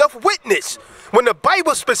calling themselves witness? When the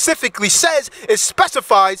Bible specifically says, it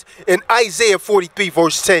specifies in Isaiah 43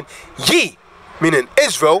 verse 10, ye, meaning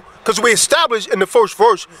Israel, because we established in the first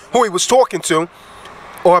verse who he was talking to,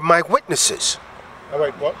 are my witnesses. All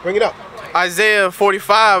right, bring it up. Isaiah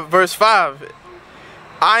 45 verse 5.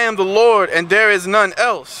 I am the Lord, and there is none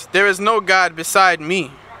else. There is no God beside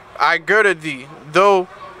me. I girded thee, though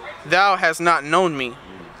thou hast not known me.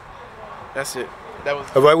 That's it. That was.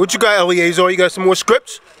 All right, what you got, Eliezer? You got some more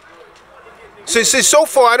scripts? See, so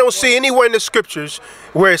far I don't see anywhere in the scriptures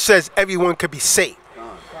where it says everyone could be saved.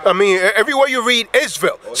 I mean, everywhere you read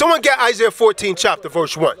Israel. Someone get Isaiah 14 chapter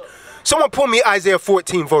verse 1. Someone pull me Isaiah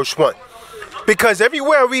 14 verse 1. Because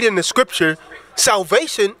everywhere I read in the scripture,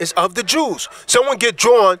 salvation is of the Jews. Someone get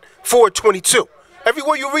John 4:22.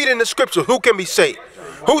 Everywhere you read in the scripture, who can be saved?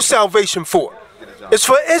 Who's salvation for? It's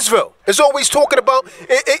for Israel. It's always talking about,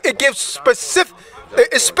 it gives specific,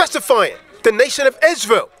 it's specifying the nation of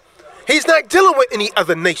Israel. He's not dealing with any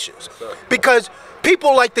other nations. Because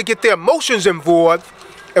people like to get their emotions involved,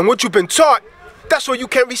 and what you've been taught, that's why you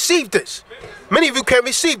can't receive this. Many of you can't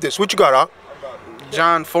receive this. What you got, Al?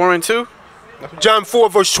 John 4 and 2. John 4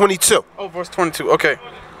 verse 22. Oh, verse 22. Okay.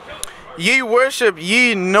 Ye worship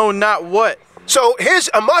ye know not what. So here's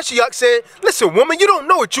Amashiach saying, listen, woman, you don't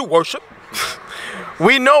know what you worship.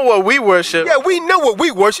 We know what we worship. Yeah, we know what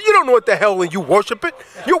we worship. You don't know what the hell you worshiping.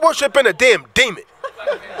 You're worshiping a damn demon.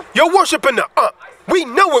 You're worshiping the We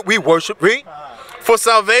know what we worship, read. For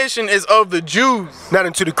salvation is of the Jews. Not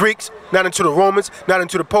into the Greeks, not into the Romans, not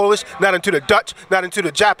into the Polish, not into the Dutch, not into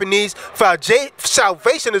the Japanese. For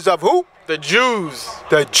salvation is of who? The Jews.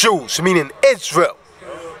 The Jews, meaning Israel.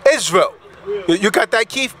 Israel. You got that,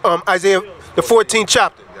 Keith? Isaiah, the 14th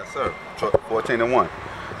chapter. Yes, sir. 14 and 1.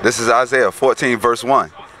 This is Isaiah 14 verse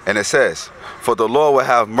 1. And it says, "For the Lord will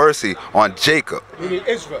have mercy on Jacob." Meaning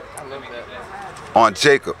Israel. On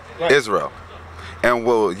Jacob, Right. Israel. And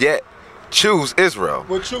will yet choose Israel.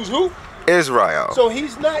 We'll choose who? Israel. So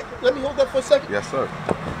he's not, let me hold that for a second. Yes, sir.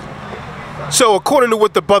 So according to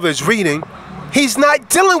what the brother is reading, he's not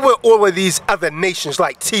dealing with all of these other nations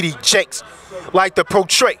like T.D. Jakes, like the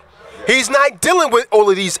Portray. He's not dealing with all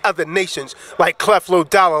of these other nations like Cleflo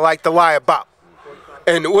Dollar, like the Lie About.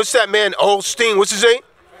 And what's that man, Osteen, what's his name?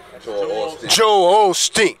 Joel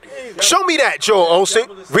Osteen. Show me that, Joel Osteen.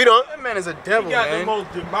 Read on. That man is a devil, He got man. the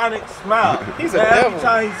most demonic smile. He's a Man, devil. Every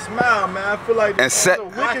time he smile, man, I feel like And set,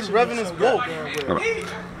 Wicked revenant's woke.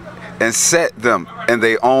 and set them in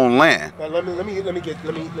their own land. Now, let me,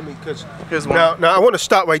 because Here's one. now I want to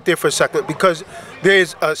stop right there for a second, because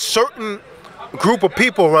there's a certain group of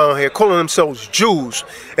people around here calling themselves Jews,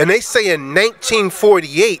 and they say in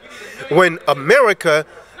 1948, when America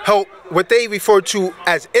helped what they refer to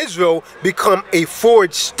as Israel become a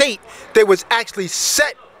forged state, they was actually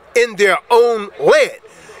set in their own land.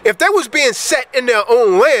 If they was being set in their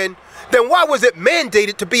own land, then why was it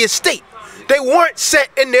mandated to be a state? They weren't set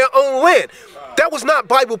in their own land. That was not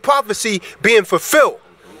Bible prophecy being fulfilled.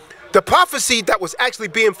 The prophecy that was actually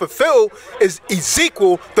being fulfilled is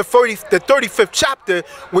Ezekiel, the 35th chapter,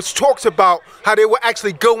 which talks about how they will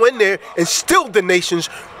actually go in there and steal the nations,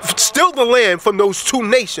 steal the land from those two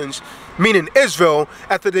nations, meaning Israel,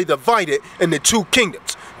 after they divided into two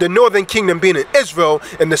kingdoms. The northern kingdom being in Israel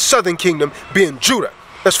and the southern kingdom being Judah.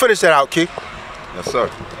 Let's finish that out, Keith. Yes,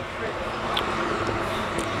 sir.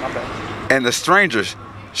 And the strangers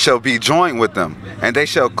shall be joined with them, and they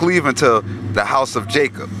shall cleave unto the house of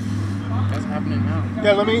Jacob. That's happening now.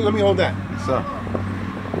 Yeah, let me hold that. Yes, sir.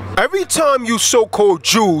 Every time you so-called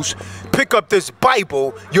Jews pick up this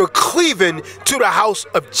Bible, you're cleaving to the house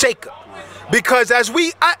of Jacob. Because as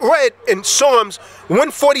we read in Psalms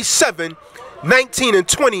 147, 19 and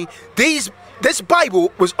 20, this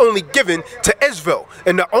Bible was only given to Israel.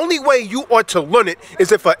 And the only way you are to learn it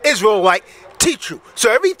is if an Israelite teach you.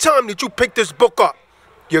 So every time that you pick this book up,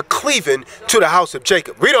 you're cleaving to the house of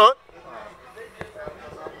Jacob. Read on.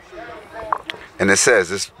 And it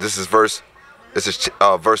says, this is verse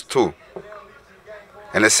 2.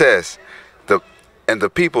 And it says, and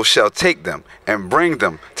the people shall take them and bring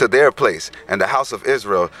them to their place, and the house of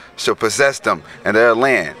Israel shall possess them in their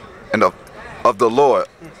land, and of the Lord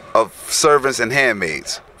of servants and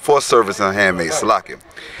handmaids, for servants and handmaids, Salakim.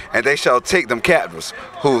 And they shall take them captives,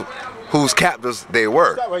 whose captives they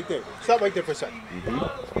were. Stop right there. Stop right there for a second.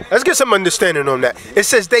 Let's get some understanding on that. It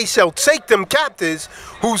says they shall take them captives,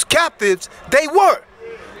 whose captives they were.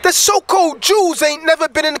 The so-called Jews ain't never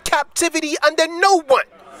been in captivity under no one.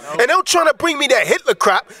 And they're trying to bring me that Hitler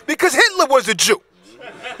crap because Hitler was a Jew.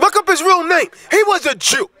 Look up his real name. He was a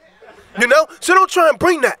Jew. You know? So don't try and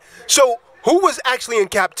bring that. So who was actually in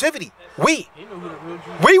captivity? We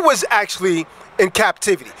was actually in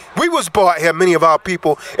captivity. We was bought here, many of our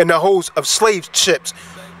people, in the holds of slave ships.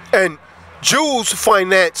 And Jews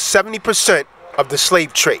finance 70% of the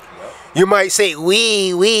slave trade. You might say,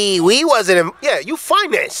 we wasn't in, yeah, you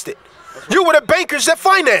financed it. You were the bankers that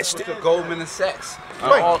financed it. Goldman and Sachs.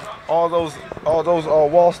 Right. All those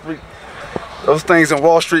Wall Street, those things in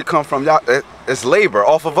Wall Street come from y'all. It's labor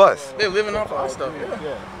off of us. They're living off our stuff.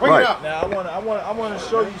 Yeah. Bring it up. Now I want to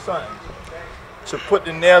show you something to put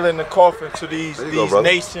the nail in the coffin to these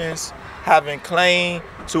nations having claim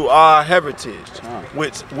to our heritage,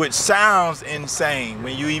 which sounds insane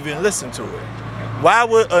when you even listen to it. Why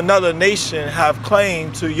would another nation have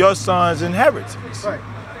claim to your son's inheritance? Right.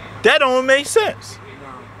 That don't make sense.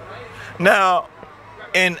 Now,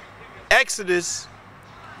 in Exodus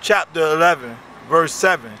chapter 11, verse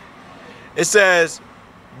 7, it says,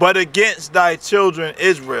 "But against thy children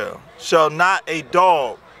Israel shall not a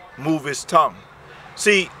dog move his tongue."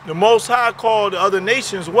 See, the Most High called the other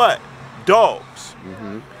nations what? Dogs.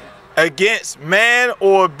 Against man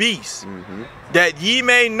or beast, that ye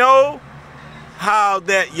may know how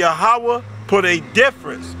that Yahweh put a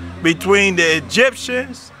difference between the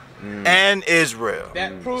Egyptians and Israel.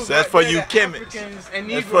 That proves So that's for you that chemists. Africans and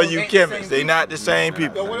That's for Negroes you ain't the chemists. same They not the people. same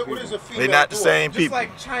people. What is a female They not the dwarf? same Just people.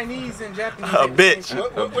 like Chinese and Japanese. A ain't the bitch. same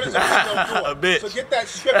people. What is a female dwarf? A bitch. So get that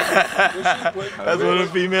scripture. That's what a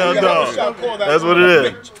female Yeah, dog. shall call that That's what woman it a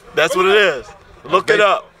is. bitch. That's what it is. Look it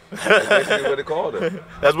up. Basically what they called it.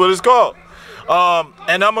 That's what it's called.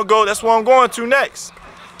 And I'm gonna go. That's what I'm going to next.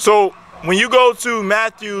 So when you go to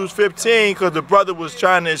Matthew 15, because the brother was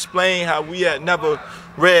trying to explain how we had never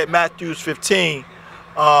read Matthew 15,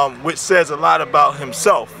 which says a lot about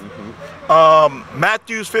himself.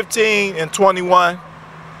 Matthew 15 and 21.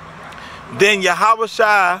 Then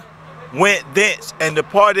Yahushua went thence and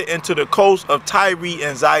departed into the coast of Tyre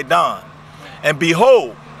and Zidon. And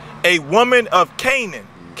behold, a woman of Canaan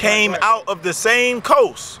came out of the same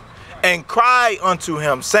coast and cried unto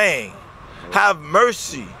him, saying, "Have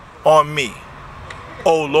mercy on me,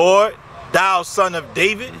 O Lord, thou son of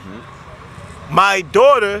David. My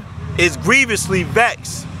daughter is grievously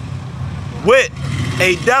vexed with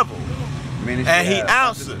a devil." And he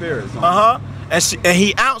answered, and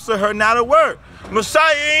he answered her not a word.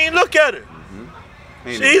 Messiah ain't look at her.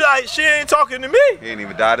 She ain't talking to me. He ain't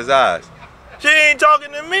even dyed his eyes. She ain't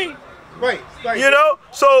talking to me. Right. You know,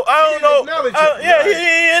 so I don't know. acknowledge it. Yeah, he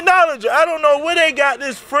ain't acknowledge it. I don't know where they got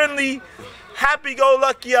this friendly,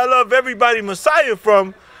 happy-go-lucky, I love everybody Messiah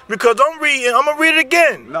from. Because I'm gonna read it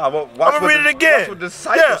again. Nah, but I'm gonna read it again. Watch what the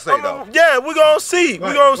disciples say though. Yeah, we're gonna see.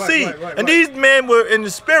 We're gonna see. And these men were in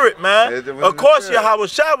the spirit, man. They was Of in the course, spirit.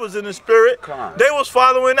 Yahushua was in the spirit. Come. They was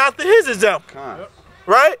following after his example. Come.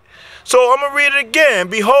 Right? So I'm gonna read it again.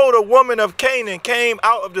 Behold, a woman of Canaan came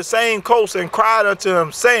out of the same coast and cried unto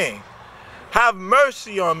him, saying, "Have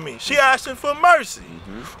mercy on me." She asking for mercy.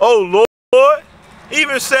 "O Lord,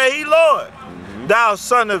 even say he Lord. Thou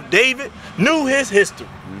son of David, knew his history.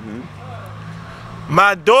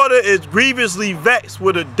 My daughter is grievously vexed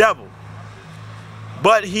with a devil.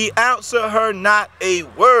 But he answered her not a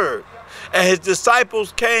word. And his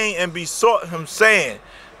disciples came and besought him, saying,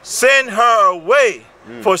 send her away,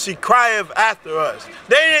 for she crieth after us.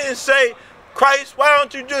 They didn't say, Christ, why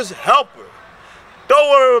don't you just help her? Throw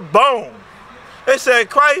her a bone. They said,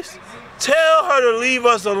 Christ, tell her to leave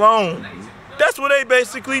us alone. That's what they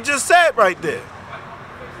basically just said right there.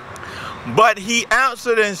 But he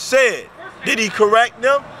answered and said, did he correct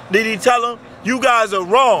them? Did he tell them, you guys are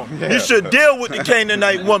wrong. You should deal with the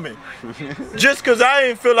Canaanite woman. Just because I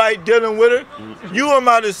didn't feel like dealing with her, you are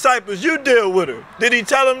my disciples, you deal with her. Did he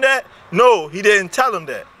tell them that? No, he didn't tell them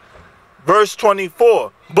that. Verse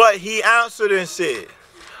 24, but he answered and said,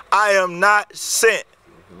 I am not sent,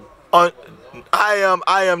 I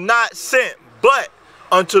am not sent, but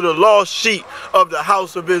unto the lost sheep of the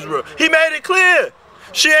house of Israel. He made it clear.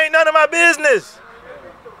 She ain't none of my business.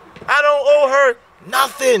 I don't owe her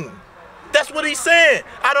nothing. That's what he's saying.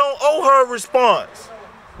 I don't owe her a response.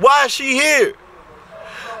 Why is she here?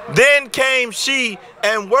 Then came she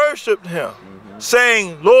and worshipped him,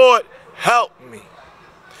 saying, Lord, help me.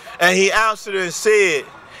 And he answered and said,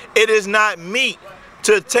 it is not meet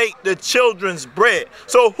to take the children's bread.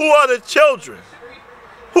 So who are the children?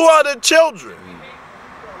 Who are the children?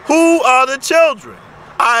 Who are the children?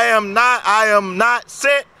 I am not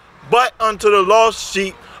sent, but unto the lost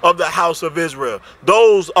sheep of the house of Israel.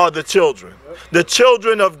 Those are the children. The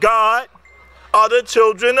children of God are the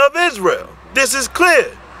children of Israel. This is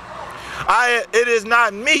clear. It is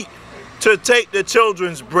not meet to take the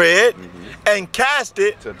children's bread and cast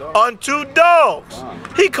it unto dogs.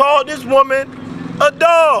 He called this woman a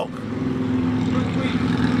dog.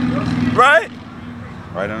 Right?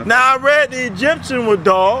 Now I read the Egyptian were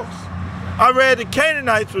dogs. I read the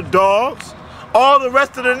Canaanites were dogs. All the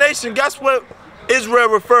rest of the nation, guess what Israel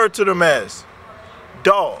referred to them as?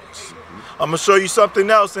 Dogs. I'm going to show you something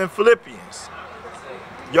else in Philippians.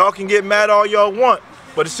 Y'all can get mad all y'all want,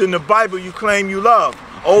 but it's in the Bible you claim you love.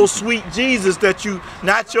 Oh, sweet Jesus that you,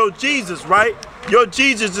 not your Jesus, right? Your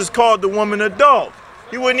Jesus is called the woman a dog.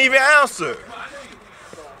 He wouldn't even answer.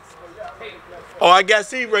 Oh, I guess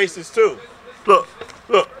he racist too. Look,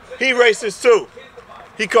 he racist too.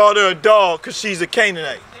 He called her a dog because she's a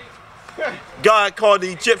Canaanite. God called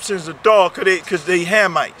the Egyptians a dog because they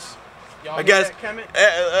Hamites. I guess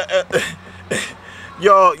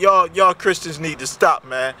y'all Christians need to stop,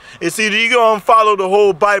 man. It's either you gonna follow the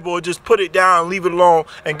whole Bible or just put it down, leave it alone,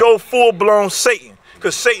 and go full-blown Satan,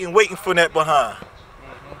 because Satan waiting for that behind.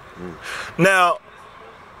 Now,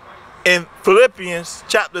 in Philippians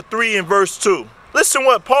chapter 3 and verse 2, listen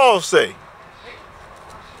what Paul say.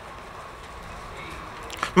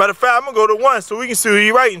 Matter of fact, I'm going to go to 1 so we can see who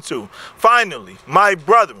he's writing to. Finally, my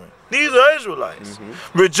brethren, these are Israelites,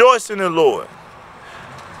 rejoice in the Lord.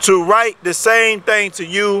 To write the same thing to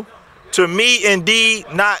you, to me indeed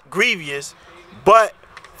not grievous, but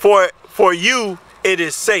for you it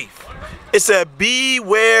is safe. It said,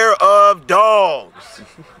 beware of dogs.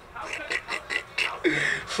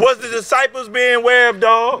 Was the disciples being aware of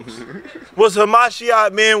dogs? Was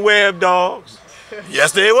Hamashiach being aware of dogs?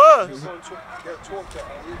 Yes, they was.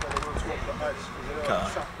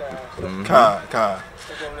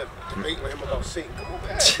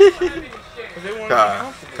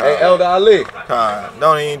 Hey, Elder Ali.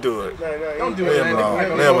 Don't even do it. Don't do Leave it, him man. alone.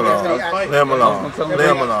 Leave him alone. Leave him alone. Leave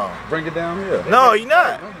him alone. Bring it down here. No, you're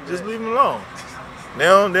not. Just leave him alone. They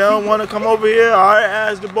don't want to come over here. I already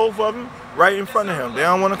asked the both of them right in front of him. They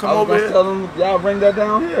don't want to come over here. Tell them y'all bring that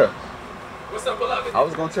down here. What's up, beloved? I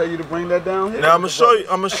was gonna tell you to bring that down here. Now I'm gonna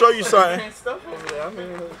show you something.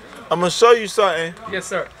 I'm gonna show you something. Yes,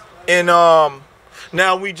 sir. And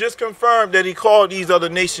now we just confirmed that he called these other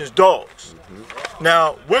nations dogs.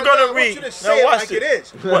 Now we're gonna read. Now watch like it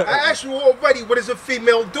is. I asked you already. What is a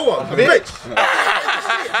female dog? A bitch.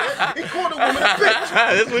 He called a woman a bitch.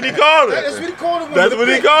 That's what he called her. That's what he called a woman. That's what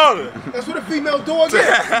he called her. That's what a female dog is.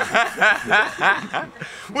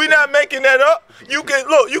 We're not making that up. You can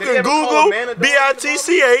look. You can Google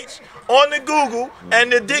BITCH on the Google,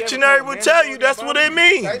 and the dictionary will tell you that's what it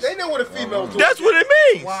means. They know what a female dog is. That's what it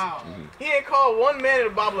means. Wow. He ain't called one man in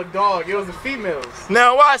the Bible a dog. It was the females.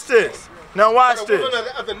 Now watch this. Now watch this.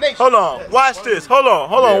 Hold on. Watch this. Hold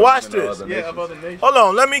on. Watch this. Yeah, of other nations. Hold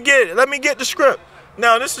on. Let me get it. Let me get the script.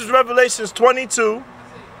 Now this is Revelations 22.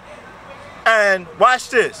 And watch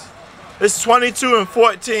this. This is 22 and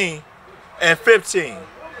 14 and 15.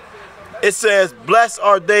 It says, blessed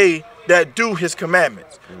are they that do his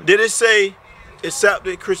commandments. Did it say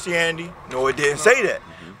accepted Christianity? No, it didn't say that.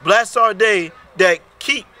 Blessed are they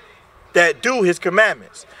that do his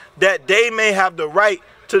commandments, that they may have the right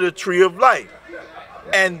to the tree of life,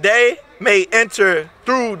 and they may enter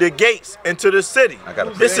through the gates into the city.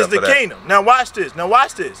 This is the kingdom. Now watch this. Now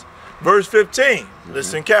watch this. Verse 15.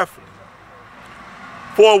 Listen carefully.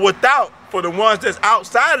 For the ones that's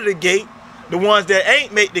outside of the gate, the ones that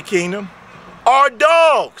ain't make the kingdom, are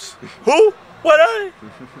dogs. Who? What are they?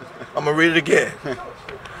 I'm going to read it again.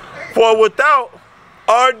 For without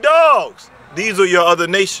are dogs. These are your other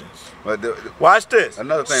nations. Watch this.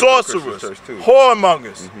 Sorcerers,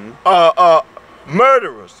 whoremongers,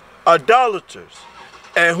 murderers, idolaters,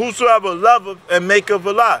 and whosoever loveth and maketh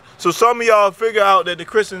a lie. So some of y'all figure out that the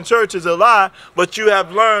Christian church is a lie, but you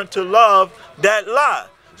have learned to love that lie.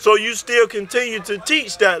 So you still continue to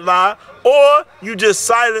teach that lie, or you just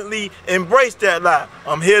silently embrace that lie.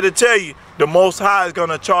 I'm here to tell you, the Most High is going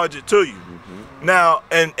to charge it to you. Now,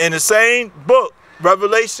 in the same book,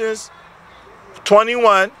 Revelations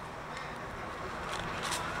 21,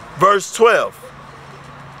 verse 12,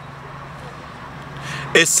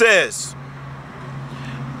 it says,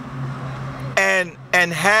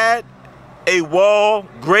 and had a wall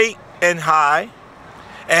great and high,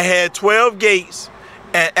 and had 12 gates,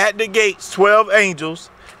 and at the gates 12 angels,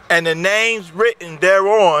 and the names written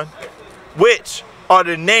thereon, which are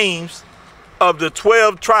the names of the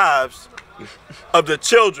 12 tribes of the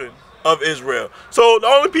children of Israel. So the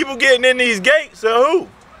only people getting in these gates are who?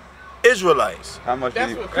 Israelites. How much do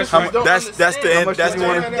you? That's the end. That's the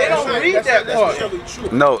end. They don't read that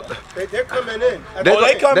part. No. They're coming in.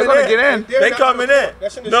 They coming gonna in. get in. They coming in.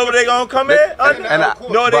 No, but they gonna come in under.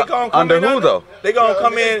 No, they gonna come under in who though? They gonna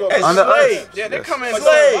come in as Under slaves. us. Yeah, they come in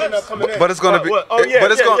Slaves. But it's gonna be. Oh, yeah,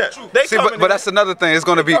 but it's yeah, gonna. yeah. They See, coming but in. that's another thing. It's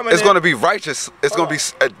gonna be. It's gonna be righteous. It's gonna be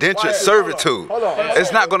indentured servitude. Hold on.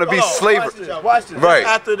 It's not gonna be slavery. Watch this. Right.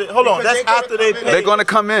 Hold on. That's after they pay. They're gonna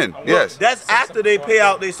come in. Yes. That's after they pay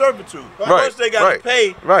out their servitude. Right. First they gotta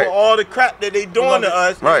pay for all the crap that they doing to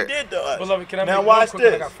us. Right. They did to us. Beloved, can I Now make watch quick? I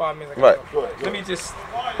this. got 5 minutes. Right. Let me just,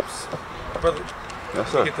 brother, Yes,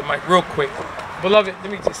 sir. get the mic real quick. Beloved, let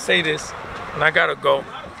me just say this, and I gotta go.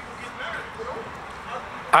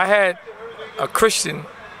 I had a Christian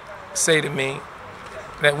say to me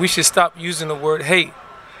that we should stop using the word hate.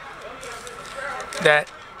 That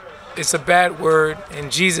it's a bad word,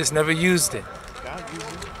 and Jesus never used it.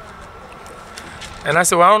 And I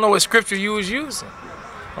said, well, I don't know what scripture you was using,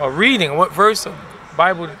 or reading, what verse of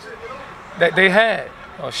Bible that they had,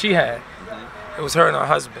 or she had. It was her and her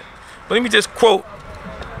husband. But let me just quote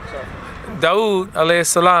Dawood alayhi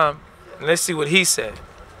salam, and let's see what he said.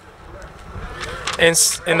 In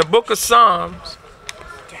the book of Psalms,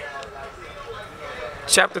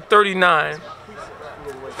 chapter 39,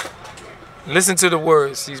 listen to the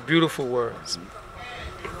words, these beautiful words.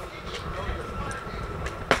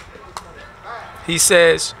 He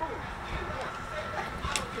says,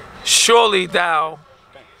 surely thou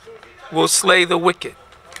wilt slay the wicked,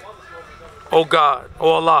 O God, O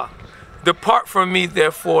Allah. Depart from me,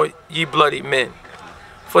 therefore, ye bloody men,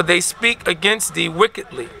 for they speak against thee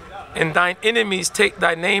wickedly, and thine enemies take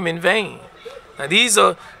thy name in vain. Now these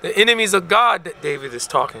are the enemies of God that David is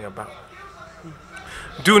talking about.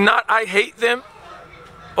 Do not I hate them,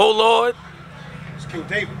 O Lord, It's King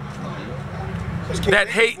David. that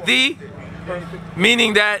hate thee?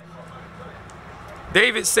 Meaning that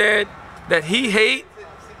David said that he hate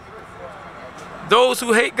those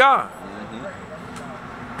who hate God.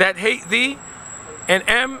 That hate thee, and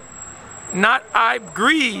am not I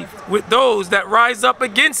grieved with those that rise up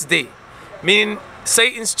against thee, meaning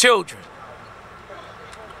Satan's children.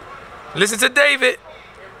 Listen to David.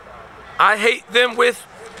 I hate them with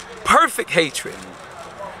perfect hatred.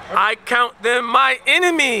 I count them my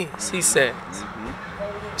enemies, he says.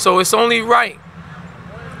 So it's only right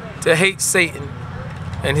to hate Satan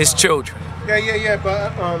and his children. Yeah,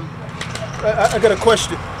 but I got a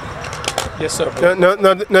question. Yes, sir.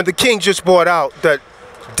 Now, the king just brought out that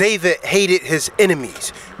David hated his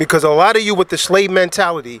enemies, because a lot of you with the slave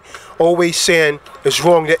mentality always saying it's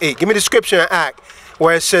wrong to hate. Give me the scripture in Act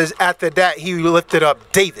where it says after that he lifted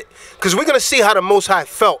up David, because we're gonna see how the Most High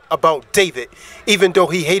felt about David, even though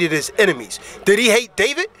he hated his enemies. Did he hate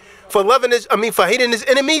David for for hating his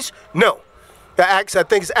enemies? No. I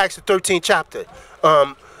think it's Acts the 13th chapter.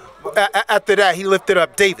 After that he lifted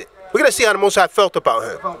up David. We're gonna see how the Most High felt about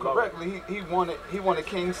him. If I'm correctly, he wanted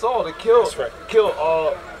King Saul to kill the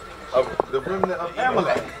remnant of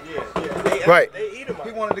Amalek. Right. He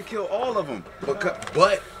wanted to kill all of them, but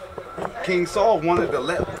King Saul wanted to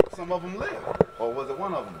let some of them live, or was it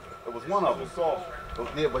one of them? It was one of them. Saul.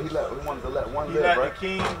 Yeah, but he wanted to let one live, right? The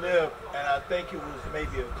king live, and I think it was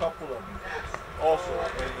maybe a couple of them. also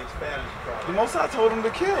and his family's promise. The Most High told him to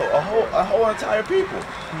kill a whole entire people.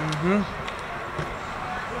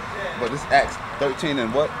 But it's Acts 13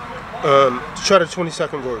 and what? Try the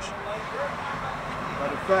 22nd verse.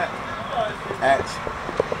 Matter of fact, Acts.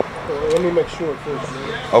 Let me make sure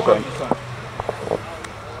first. Okay.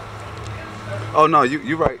 Oh no,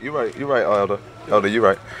 you're right, Elder. Elder, you're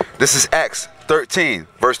right. This is Acts 13,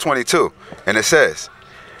 verse 22, and it says,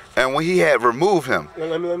 "And when he had removed him."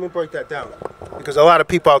 Let me break that down, because a lot of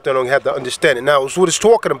people out there don't have the understanding. Now, what it's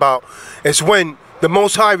talking about is when the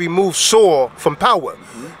Most High removed Saul from power,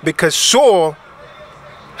 because Saul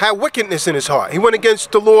had wickedness in his heart. He went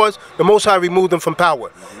against the laws. The Most High removed him from power.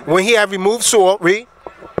 When he had removed Saul, read.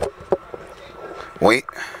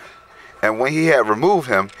 And when he had removed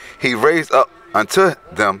him, he raised up unto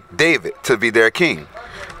them David to be their king,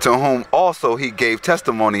 to whom also he gave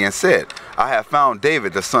testimony and said, I have found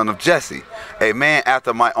David the son of Jesse, a man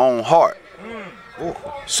after my own heart.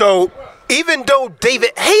 So even though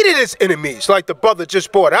David hated his enemies, like the brother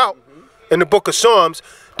just brought out in the book of Psalms,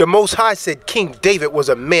 the Most High said King David was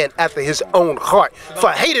a man after his own heart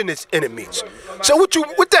for hating his enemies. So what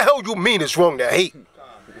the hell you mean is wrong to hate?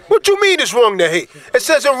 What you mean is wrong to hate? It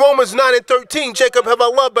says in Romans 9 and 13, Jacob have I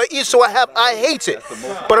loved, but Esau I hate it. But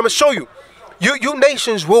I'm going to show you. You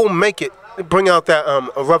nations will make it. Bring out that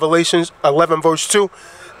Revelations 11 verse 2.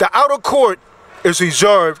 The outer court is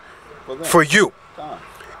reserved for you.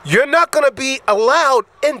 You're not going to be allowed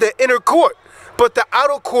in the inner court. But the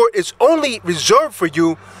outer court is only reserved for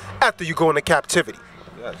you after you go into captivity.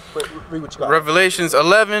 Yes. Read what you got. Revelations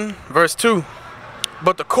 11 verse 2.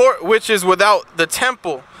 But the court which is without the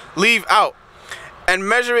temple leave out, and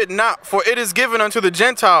measure it not, for it is given unto the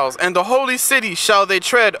Gentiles, and the holy city shall they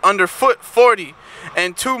tread under foot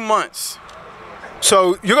 42 months.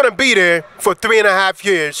 So you're going to be there for 3.5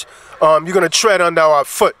 years. You're going to tread under our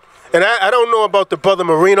foot. And I don't know about the brother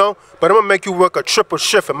Marino, but I'm going to make you work a triple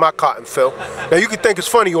shift in my cotton, Phil. Now you can think it's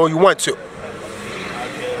funny all you want to.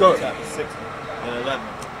 Go ahead. Chapter 60 and 11.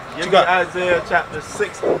 Give me Isaiah chapter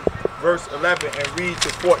 60. Verse 11 and read to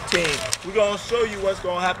 14. We're going to show you what's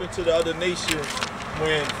going to happen to the other nations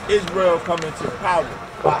when Israel come into power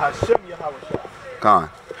by Hashem Yahweh. Con.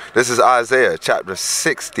 This is Isaiah chapter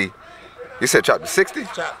 60. You said chapter 60?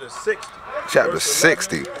 Chapter 60. Chapter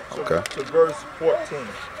 60. Okay. To verse 14.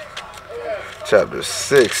 Chapter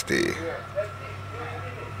 60.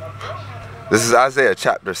 This is Isaiah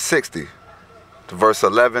chapter 60 to verse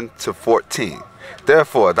 11 to 14.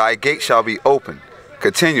 Therefore thy gate shall be open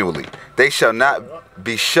continually, they shall not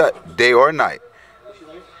be shut day or night,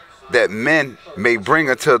 that men may bring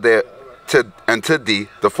unto thee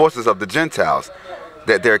the forces of the Gentiles,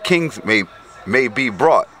 that their kings may be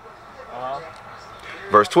brought.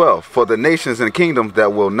 Verse 12, for the nations and kingdoms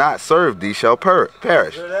that will not serve thee shall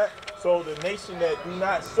perish. Hear that? So the nation that do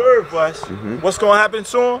not serve us, what's going to happen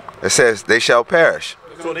soon? It says they shall perish.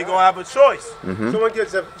 So they're going to have a choice. Someone get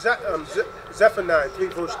Zephaniah 3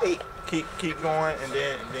 verse 8. Keep going and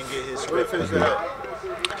then get his script.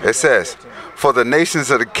 It says, for the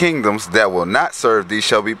nations of the kingdoms that will not serve thee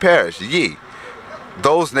shall be perished. Ye,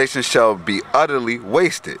 those nations shall be utterly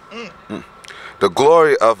wasted. The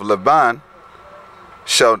glory of Lebanon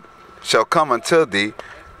shall come unto thee,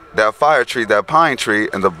 that fire tree, that pine tree,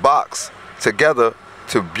 and the box together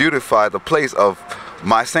to beautify the place of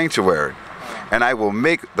my sanctuary. And I will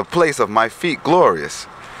make the place of my feet glorious.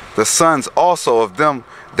 The sons also of them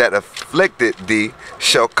that afflicted thee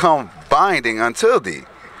shall come binding unto thee.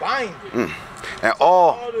 Binding. And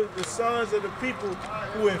all the sons of the people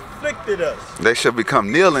who inflicted us, they shall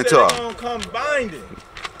become kneeling to they're us, going to come binding.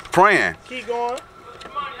 praying. Keep going.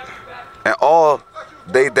 And all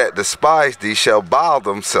they that despise thee shall bow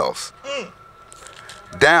themselves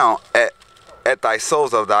down at thy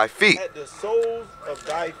soles of thy feet. At the soles of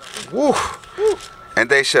thy feet. Woo. And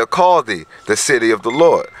they shall call thee the city of the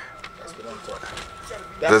Lord. That's what I'm talking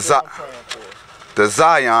about. That's what I'm praying for. The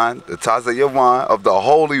Zion, the Tazadaq of the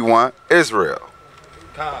Holy One, Israel.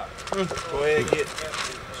 God. Go ahead and get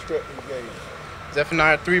script and game.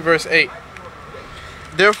 Zephaniah 3 verse 8.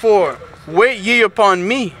 Therefore, wait ye upon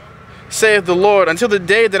me, saith the Lord, until the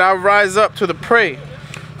day that I rise up to the prey.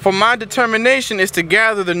 For my determination is to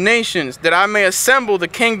gather the nations, that I may assemble the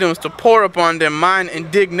kingdoms to pour upon them mine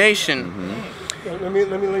indignation. Let me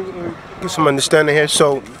get some understanding here.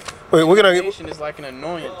 So, we're gonna. Indignation is like an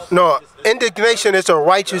annoyance. No, indignation is a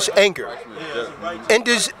righteous anger.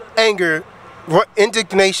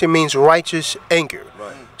 Indignation means righteous anger.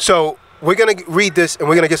 So we're gonna read this and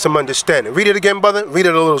we're gonna get some understanding. Read it again, brother. Read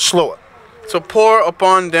it a little slower. To pour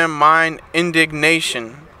upon them mine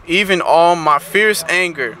indignation, even all my fierce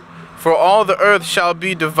anger, For all the earth shall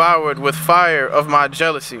be devoured with fire of my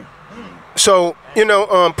jealousy. So, you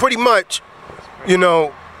know, pretty much, you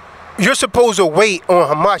know, you're supposed to wait on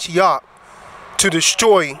Hamashiach to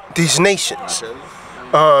destroy these nations.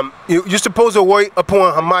 You're supposed to wait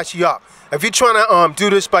upon Hamashiach. If you're trying to do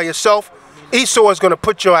this by yourself, Esau is going to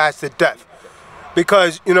put your ass to death.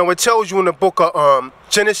 Because, you know, it tells you in the book of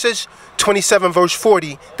Genesis 27 verse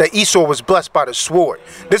 40 that Esau was blessed by the sword.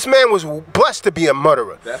 This man was blessed to be a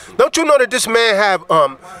murderer. Don't you know that this man have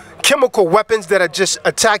chemical weapons that are just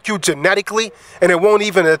attack you genetically and it won't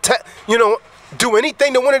even attack, you know, do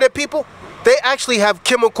anything to one of their people? They actually have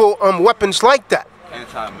chemical weapons like that.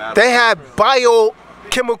 They have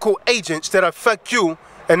biochemical agents that affect you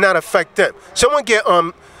and not affect them. Someone get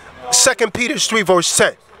 2 Peter 3 verse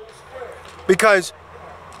 10. Because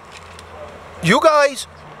you guys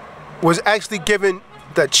was actually given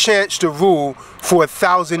the chance to rule for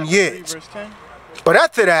 1,000 years. But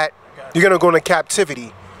after that, you're going to go into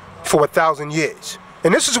captivity for 1,000 years.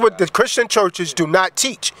 And this is what the Christian churches do not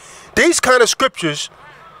teach. These kind of scriptures,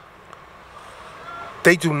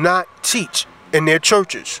 they do not teach in their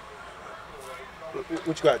churches.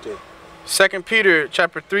 What you got there? 2 Peter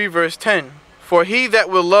chapter 3 verse 10. For he that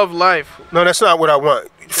will love life. No, that's not what I want.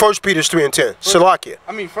 1 Peter 3 and 10. Salakia.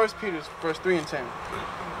 I mean 1 Peter verse 3 and 10.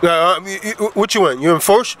 What you in? You in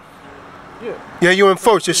first? Yeah. Yeah, you in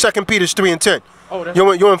first. It's 2 Peter 3 and 10. Oh, that's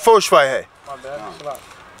You're in first right here. my bad.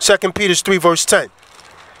 2 Peter 3 verse 10.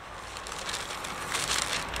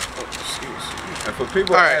 And for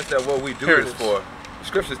people who ask that what we do this for, the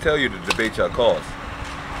scriptures tell you to debate your cause.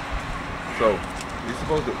 So you're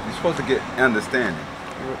supposed to get understanding.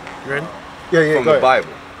 You ready? Yeah, From the Bible.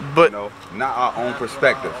 But you know, not our own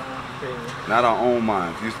perspective, not our own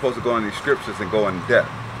minds. You're supposed to go in these scriptures and go in depth.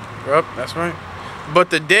 Yep, that's right. But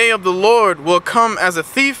the day of the Lord will come as a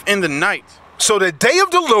thief in the night. So the day of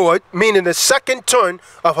the Lord, meaning the second turn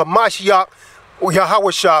of Hamashiach or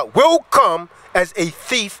Yahushua, will come as a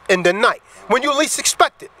thief in the night. When you least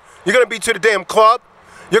expect it. You're going to be to the damn club.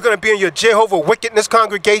 You're going to be in your Jehovah Wickedness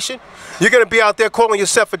congregation. You're going to be out there calling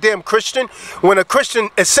yourself a damn Christian, when a Christian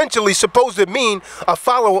essentially supposed to mean a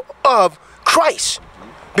follower of Christ.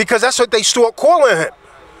 Because that's what they start calling him.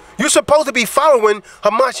 You're supposed to be following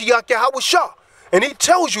Hamashiach Yahushua. And he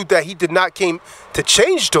tells you that he did not came to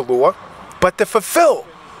change the law, but to fulfill,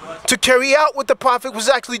 to carry out what the prophet was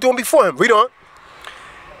actually doing before him. Read on.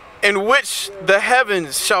 In which the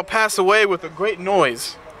heavens shall pass away with a great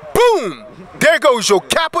noise. Boom! There goes your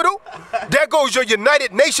capital. There goes your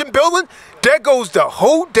United Nation building. There goes the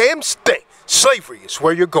whole damn thing. Slavery is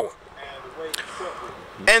where you're going.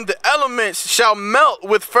 And the elements shall melt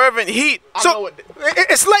with fervent heat. So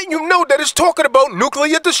it's letting you know that it's talking about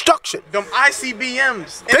nuclear destruction. Them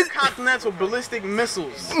ICBMs, intercontinental ballistic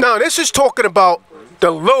missiles. Now this is talking about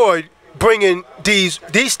the Lord bringing these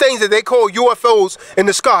things that they call UFOs in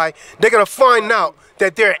the sky. They're gonna find out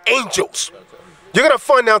that they're angels. You're gonna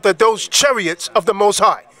find out that those chariots of the Most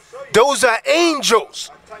High, those are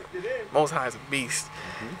angels. Most High is a beast.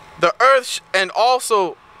 The earth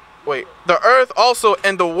the earth also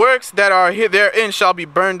and the works that are here therein shall be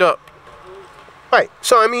burned up. Right.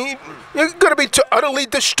 So I mean, you're gonna be utterly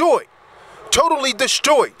destroyed, totally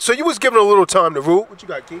destroyed. So you was given a little time to rule. What you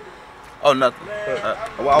got, Keith? Oh, nothing.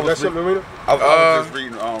 I was just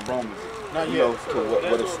reading Romans. You know,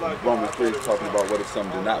 what if Romans 3 is talking about what if some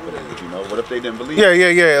did not believe, you know? What if they didn't believe?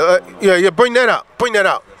 Yeah, bring that out. Bring that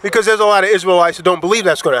out. Because there's a lot of Israelites who don't believe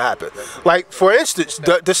that's going to happen. Like, for instance,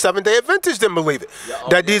 the Seventh-day Adventists didn't believe it.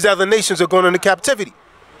 That these other nations are going into captivity.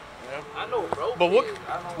 I know, bro. But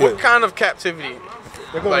what kind of captivity?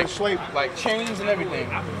 They're going to slavery. Like chains and everything.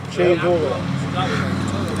 Chains over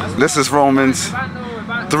that. This is Romans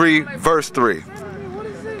 3, verse 3.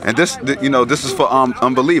 And this, you know, this is for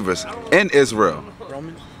unbelievers in Israel.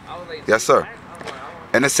 Romans? Yes, sir.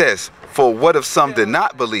 And it says, for what if some did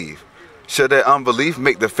not believe? Should their unbelief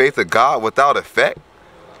make the faith of God without effect?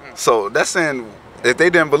 So that's saying, if they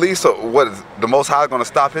didn't believe, so what is the Most High going to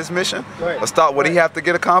stop his mission? Or stop what he have to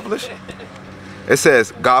get accomplished? It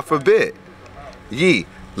says, God forbid. Ye,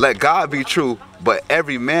 let God be true, but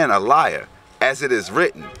every man a liar, as it is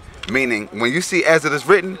written. Meaning, when you see as it is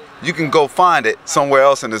written, you can go find it somewhere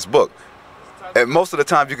else in this book. And most of the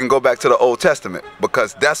time, you can go back to the Old Testament,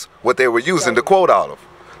 because that's what they were using to quote out of.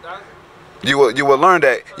 You will learn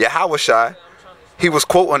that Yahushua, he was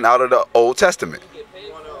quoting out of the Old Testament.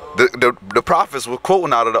 The prophets were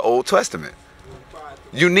quoting out of the Old Testament.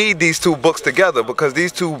 You need these two books together, because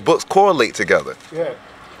these two books correlate together. Yeah.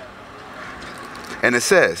 And it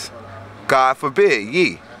says, God forbid,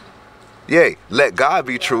 ye. Yea, let God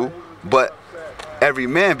be true, but every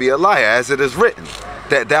man be a liar, as it is written.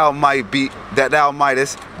 that thou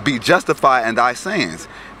mightest be justified in thy sayings,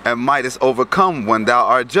 and mightest overcome when thou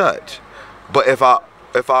art judged. But if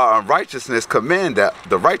our unrighteousness commend that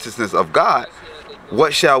the righteousness of God,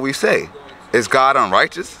 what shall we say? Is God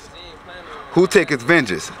unrighteous? Who taketh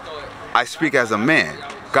vengeance? I speak as a man.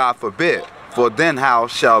 God forbid. For then how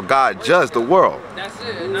shall God judge the world?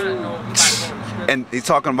 And he's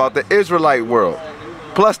talking about the Israelite world,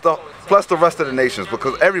 plus the rest of the nations,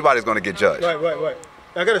 because everybody's going to get judged. Right.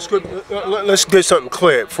 I got a script. Let's get something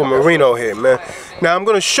clear for Marino here, man. Now I'm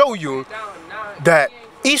going to show you that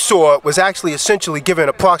Esau was actually essentially given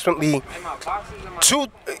approximately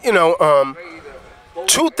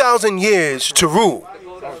 2,000 years to rule.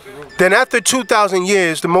 Then after 2,000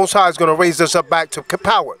 years, the Most High is going to raise us up back to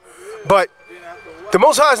power. But the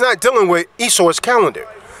Most High is not dealing with Esau's calendar.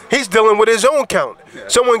 He's dealing with his own calendar.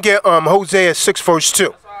 Someone get Hosea 6 verse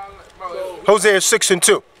 2. Hosea 6 and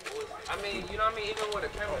 2.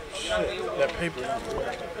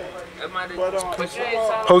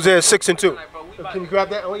 Hosea 6 and 2. Can you grab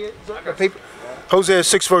that? Oh, yeah. That paper. Hosea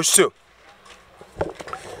 6 verse 2.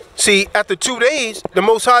 See, after 2 days, the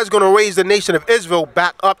Most High is going to raise the nation of Israel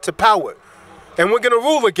back up to power. And we're going to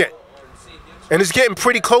rule again. And it's getting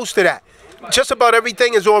pretty close to that. Just about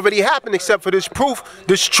everything has already happened except for this truth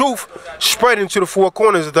spreading to the four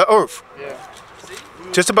corners of the earth.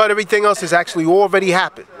 Just about everything else has actually already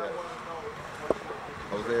happened.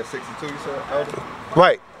 Hosea 6 and 2, you said, Elder?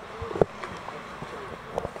 Right.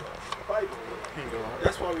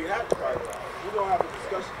 That's why we have to fight. We don't have a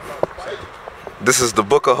discussion about fighting. This is the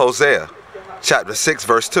book of Hosea, chapter 6,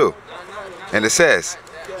 verse 2. And it says,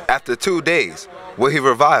 after 2 days will he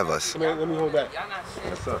revive us. Let me hold that.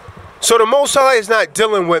 Yes, sir. So the Most High is not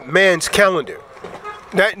dealing with man's calendar.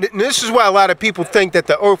 This is why a lot of people think that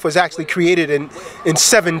the earth was actually created in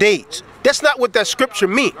 7 days. That's not what that scripture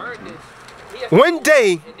means. 1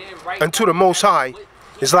 day unto the Most High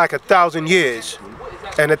is like 1,000 years,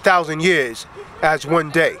 and 1,000 years as 1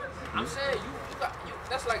 day.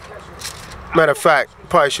 Matter of fact,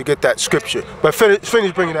 probably should get that scripture. But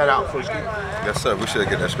finish bringing that out first. Yes, sir. We should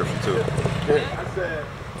get that scripture too.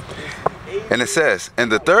 And it says, and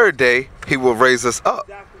the third day he will raise us up,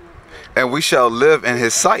 and we shall live in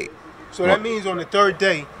his sight. So that means on the third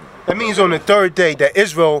day, that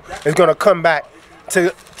Israel is going to come back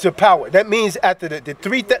to power. That means after at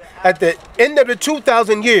the end of the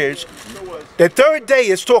 2,000 years, the third day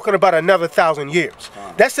is talking about another 1,000 years.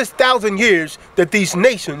 That's this 1,000 years that these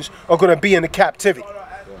nations are going to be in the captivity.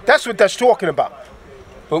 That's what that's talking about.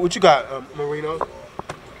 But what you got, Marino?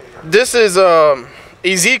 This is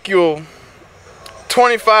Ezekiel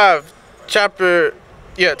 25,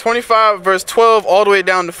 25 verse 12 all the way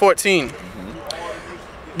down to 14.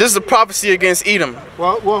 This is a prophecy against Edom.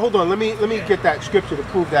 Well, hold on. Let me get that scripture to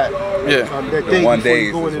prove that. Yeah. That day 1 day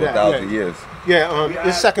is 1,000 years. Yeah.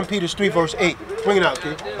 It's 2 Peter 3 verse 8. Bring it out,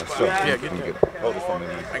 kid. Yeah, get it.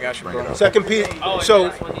 I got you, bro. 2 Peter. So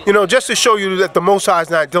just to show you that the Most High is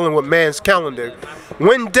not dealing with man's calendar.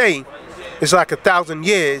 1 day is like 1,000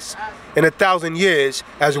 years, and 1,000 years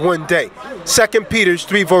as 1 day. 2 Peter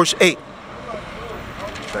 3 verse 8.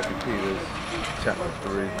 2 Peter chapter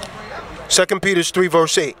 3. 2 Peter 3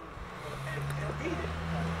 verse 8.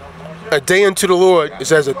 A day unto the Lord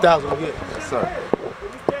is as 1,000 years. Yes, sir.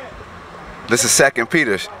 This is 2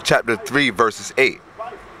 Peter chapter 3 verse 8.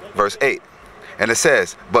 And it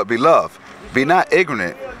says, but beloved, be not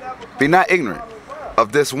ignorant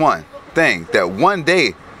of this one thing, that 1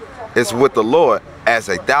 day is with the Lord as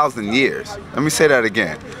 1,000 years. Let me say that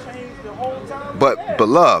again. But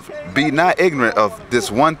beloved, be not ignorant of this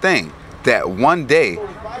one thing, that 1 day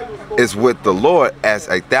is with the Lord as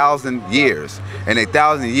 1,000 years, and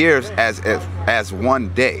 1,000 years as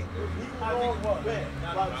 1 day.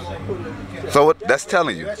 So what that's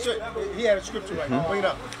telling you. That's it. He had a scripture right now. Bring it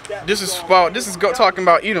up. This is talking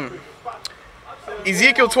about Edom.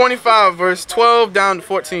 Ezekiel 25 verse 12 down to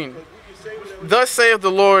 14. Thus saith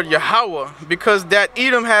the Lord Yahweh, because that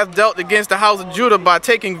Edom hath dealt against the house of Judah by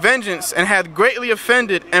taking vengeance, and hath greatly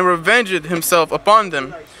offended and revenged himself upon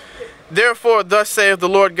them. Therefore, thus saith the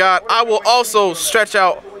Lord God, I will also stretch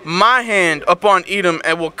out my hand upon Edom,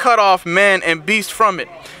 and will cut off man and beast from it.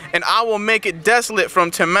 And I will make it desolate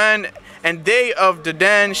from Teman, and they of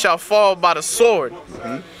Dedan shall fall by the sword.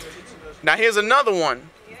 Now here's another one.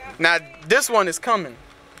 Now this one is coming.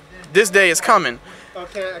 This day is coming.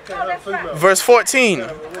 Verse 14,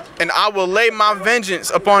 and I will lay my vengeance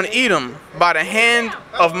upon Edom by the hand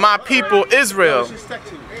of my people Israel,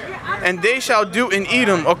 and they shall do in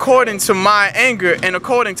Edom according to my anger and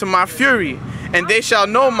according to my fury, and they shall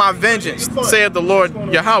know my vengeance, saith the Lord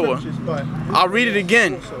Yahweh. I'll read it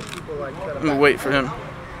again. I'm gonna wait for him.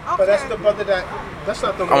 But that's the brother that's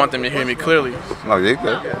not the one. I want them to hear me clearly. Oh, you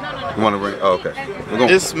good? You want to bring? Oh, okay.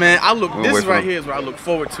 This man, this right here is what I look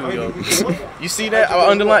forward to, yo. You see that? I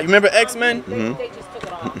underline. You remember X-Men?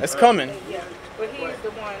 Mm-hmm. It's coming. But he is the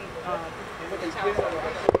one with the child.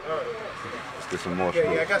 Let's get some more.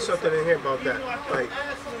 Yeah, I got something in here about that. Like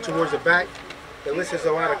towards the back, it lists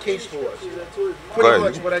a lot of case for us. Pretty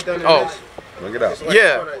much what I done in this. Bring it out. Like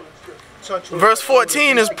Yeah. Verse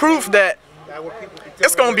 14 is proof that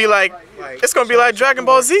it's gonna be like Dragon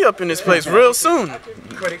Ball Z up in this place real soon.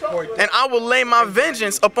 And I will lay my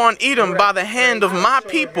vengeance upon Edom by the hand of my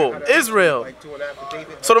people, Israel.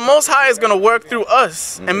 So the Most High is gonna work through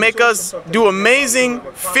us and make us do amazing,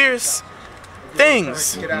 fierce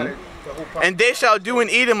things. And they shall do in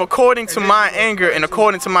Edom according to my anger and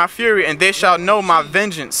according to my fury, and they shall know my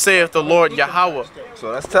vengeance, saith the Lord Yahweh.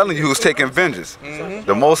 So that's telling you who's taking vengeance.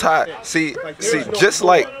 The Most High. See, just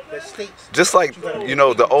like you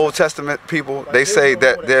know the Old Testament people, they say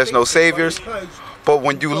that there's no saviors. But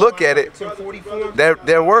when you look at it,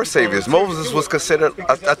 there were saviors. Moses was considered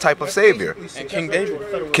a type of savior. And King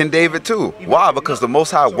David. King David too. Why? Because the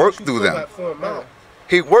Most High worked through them.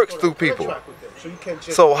 He works through people.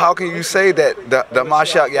 So how can you say that the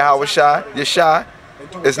Mashiach Yahweh Yeshai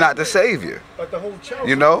is not the savior?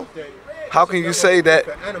 You know? How can you say that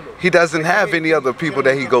he doesn't have any other people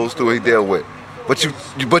that he goes through and he deals with?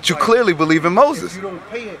 But you clearly believe in Moses.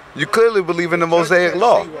 You clearly believe in the Mosaic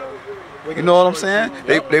law. You know what I'm saying?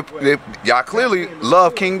 Y'all clearly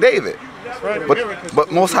love King David.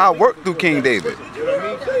 But Most High worked through King David.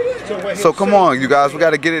 So come on, you guys, we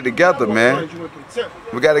got to get it together, man.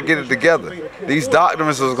 We got to get it together. These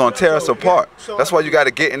doctrines is going to tear us apart. That's why you got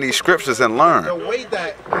to get in these scriptures and learn.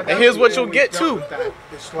 And here's what you'll get too.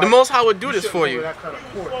 The Most High would do this for you.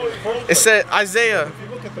 It said, Isaiah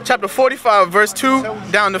chapter 45, verse 2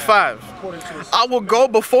 down to 5. I will go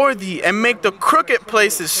before thee and make the crooked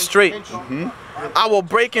places straight. I will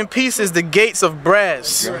break in pieces the gates of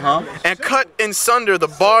brass and cut in sunder the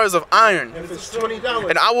bars of iron.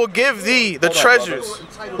 And I will give thee the treasures.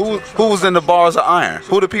 Who's in the bars of iron?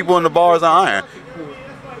 Who the people in the bars of iron?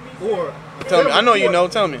 Tell me. I know you know.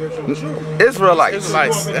 Tell me. Israelites.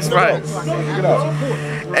 Israelites. That's right.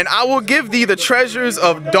 And I will give thee the treasures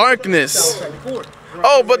of darkness.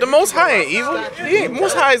 Oh, but the Most High ain't evil.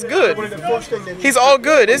 Most High is good. He's all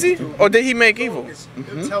good, is he? Or did he make evil?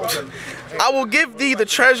 I will give thee the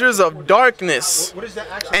treasures of darkness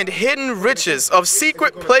and hidden riches of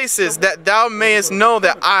secret places, that thou mayest know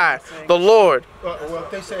that I, the Lord,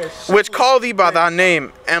 which call thee by thy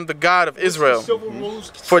name, am the God of Israel.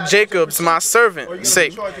 For Jacob's my servant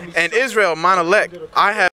sake, and Israel mine elect,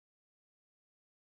 I have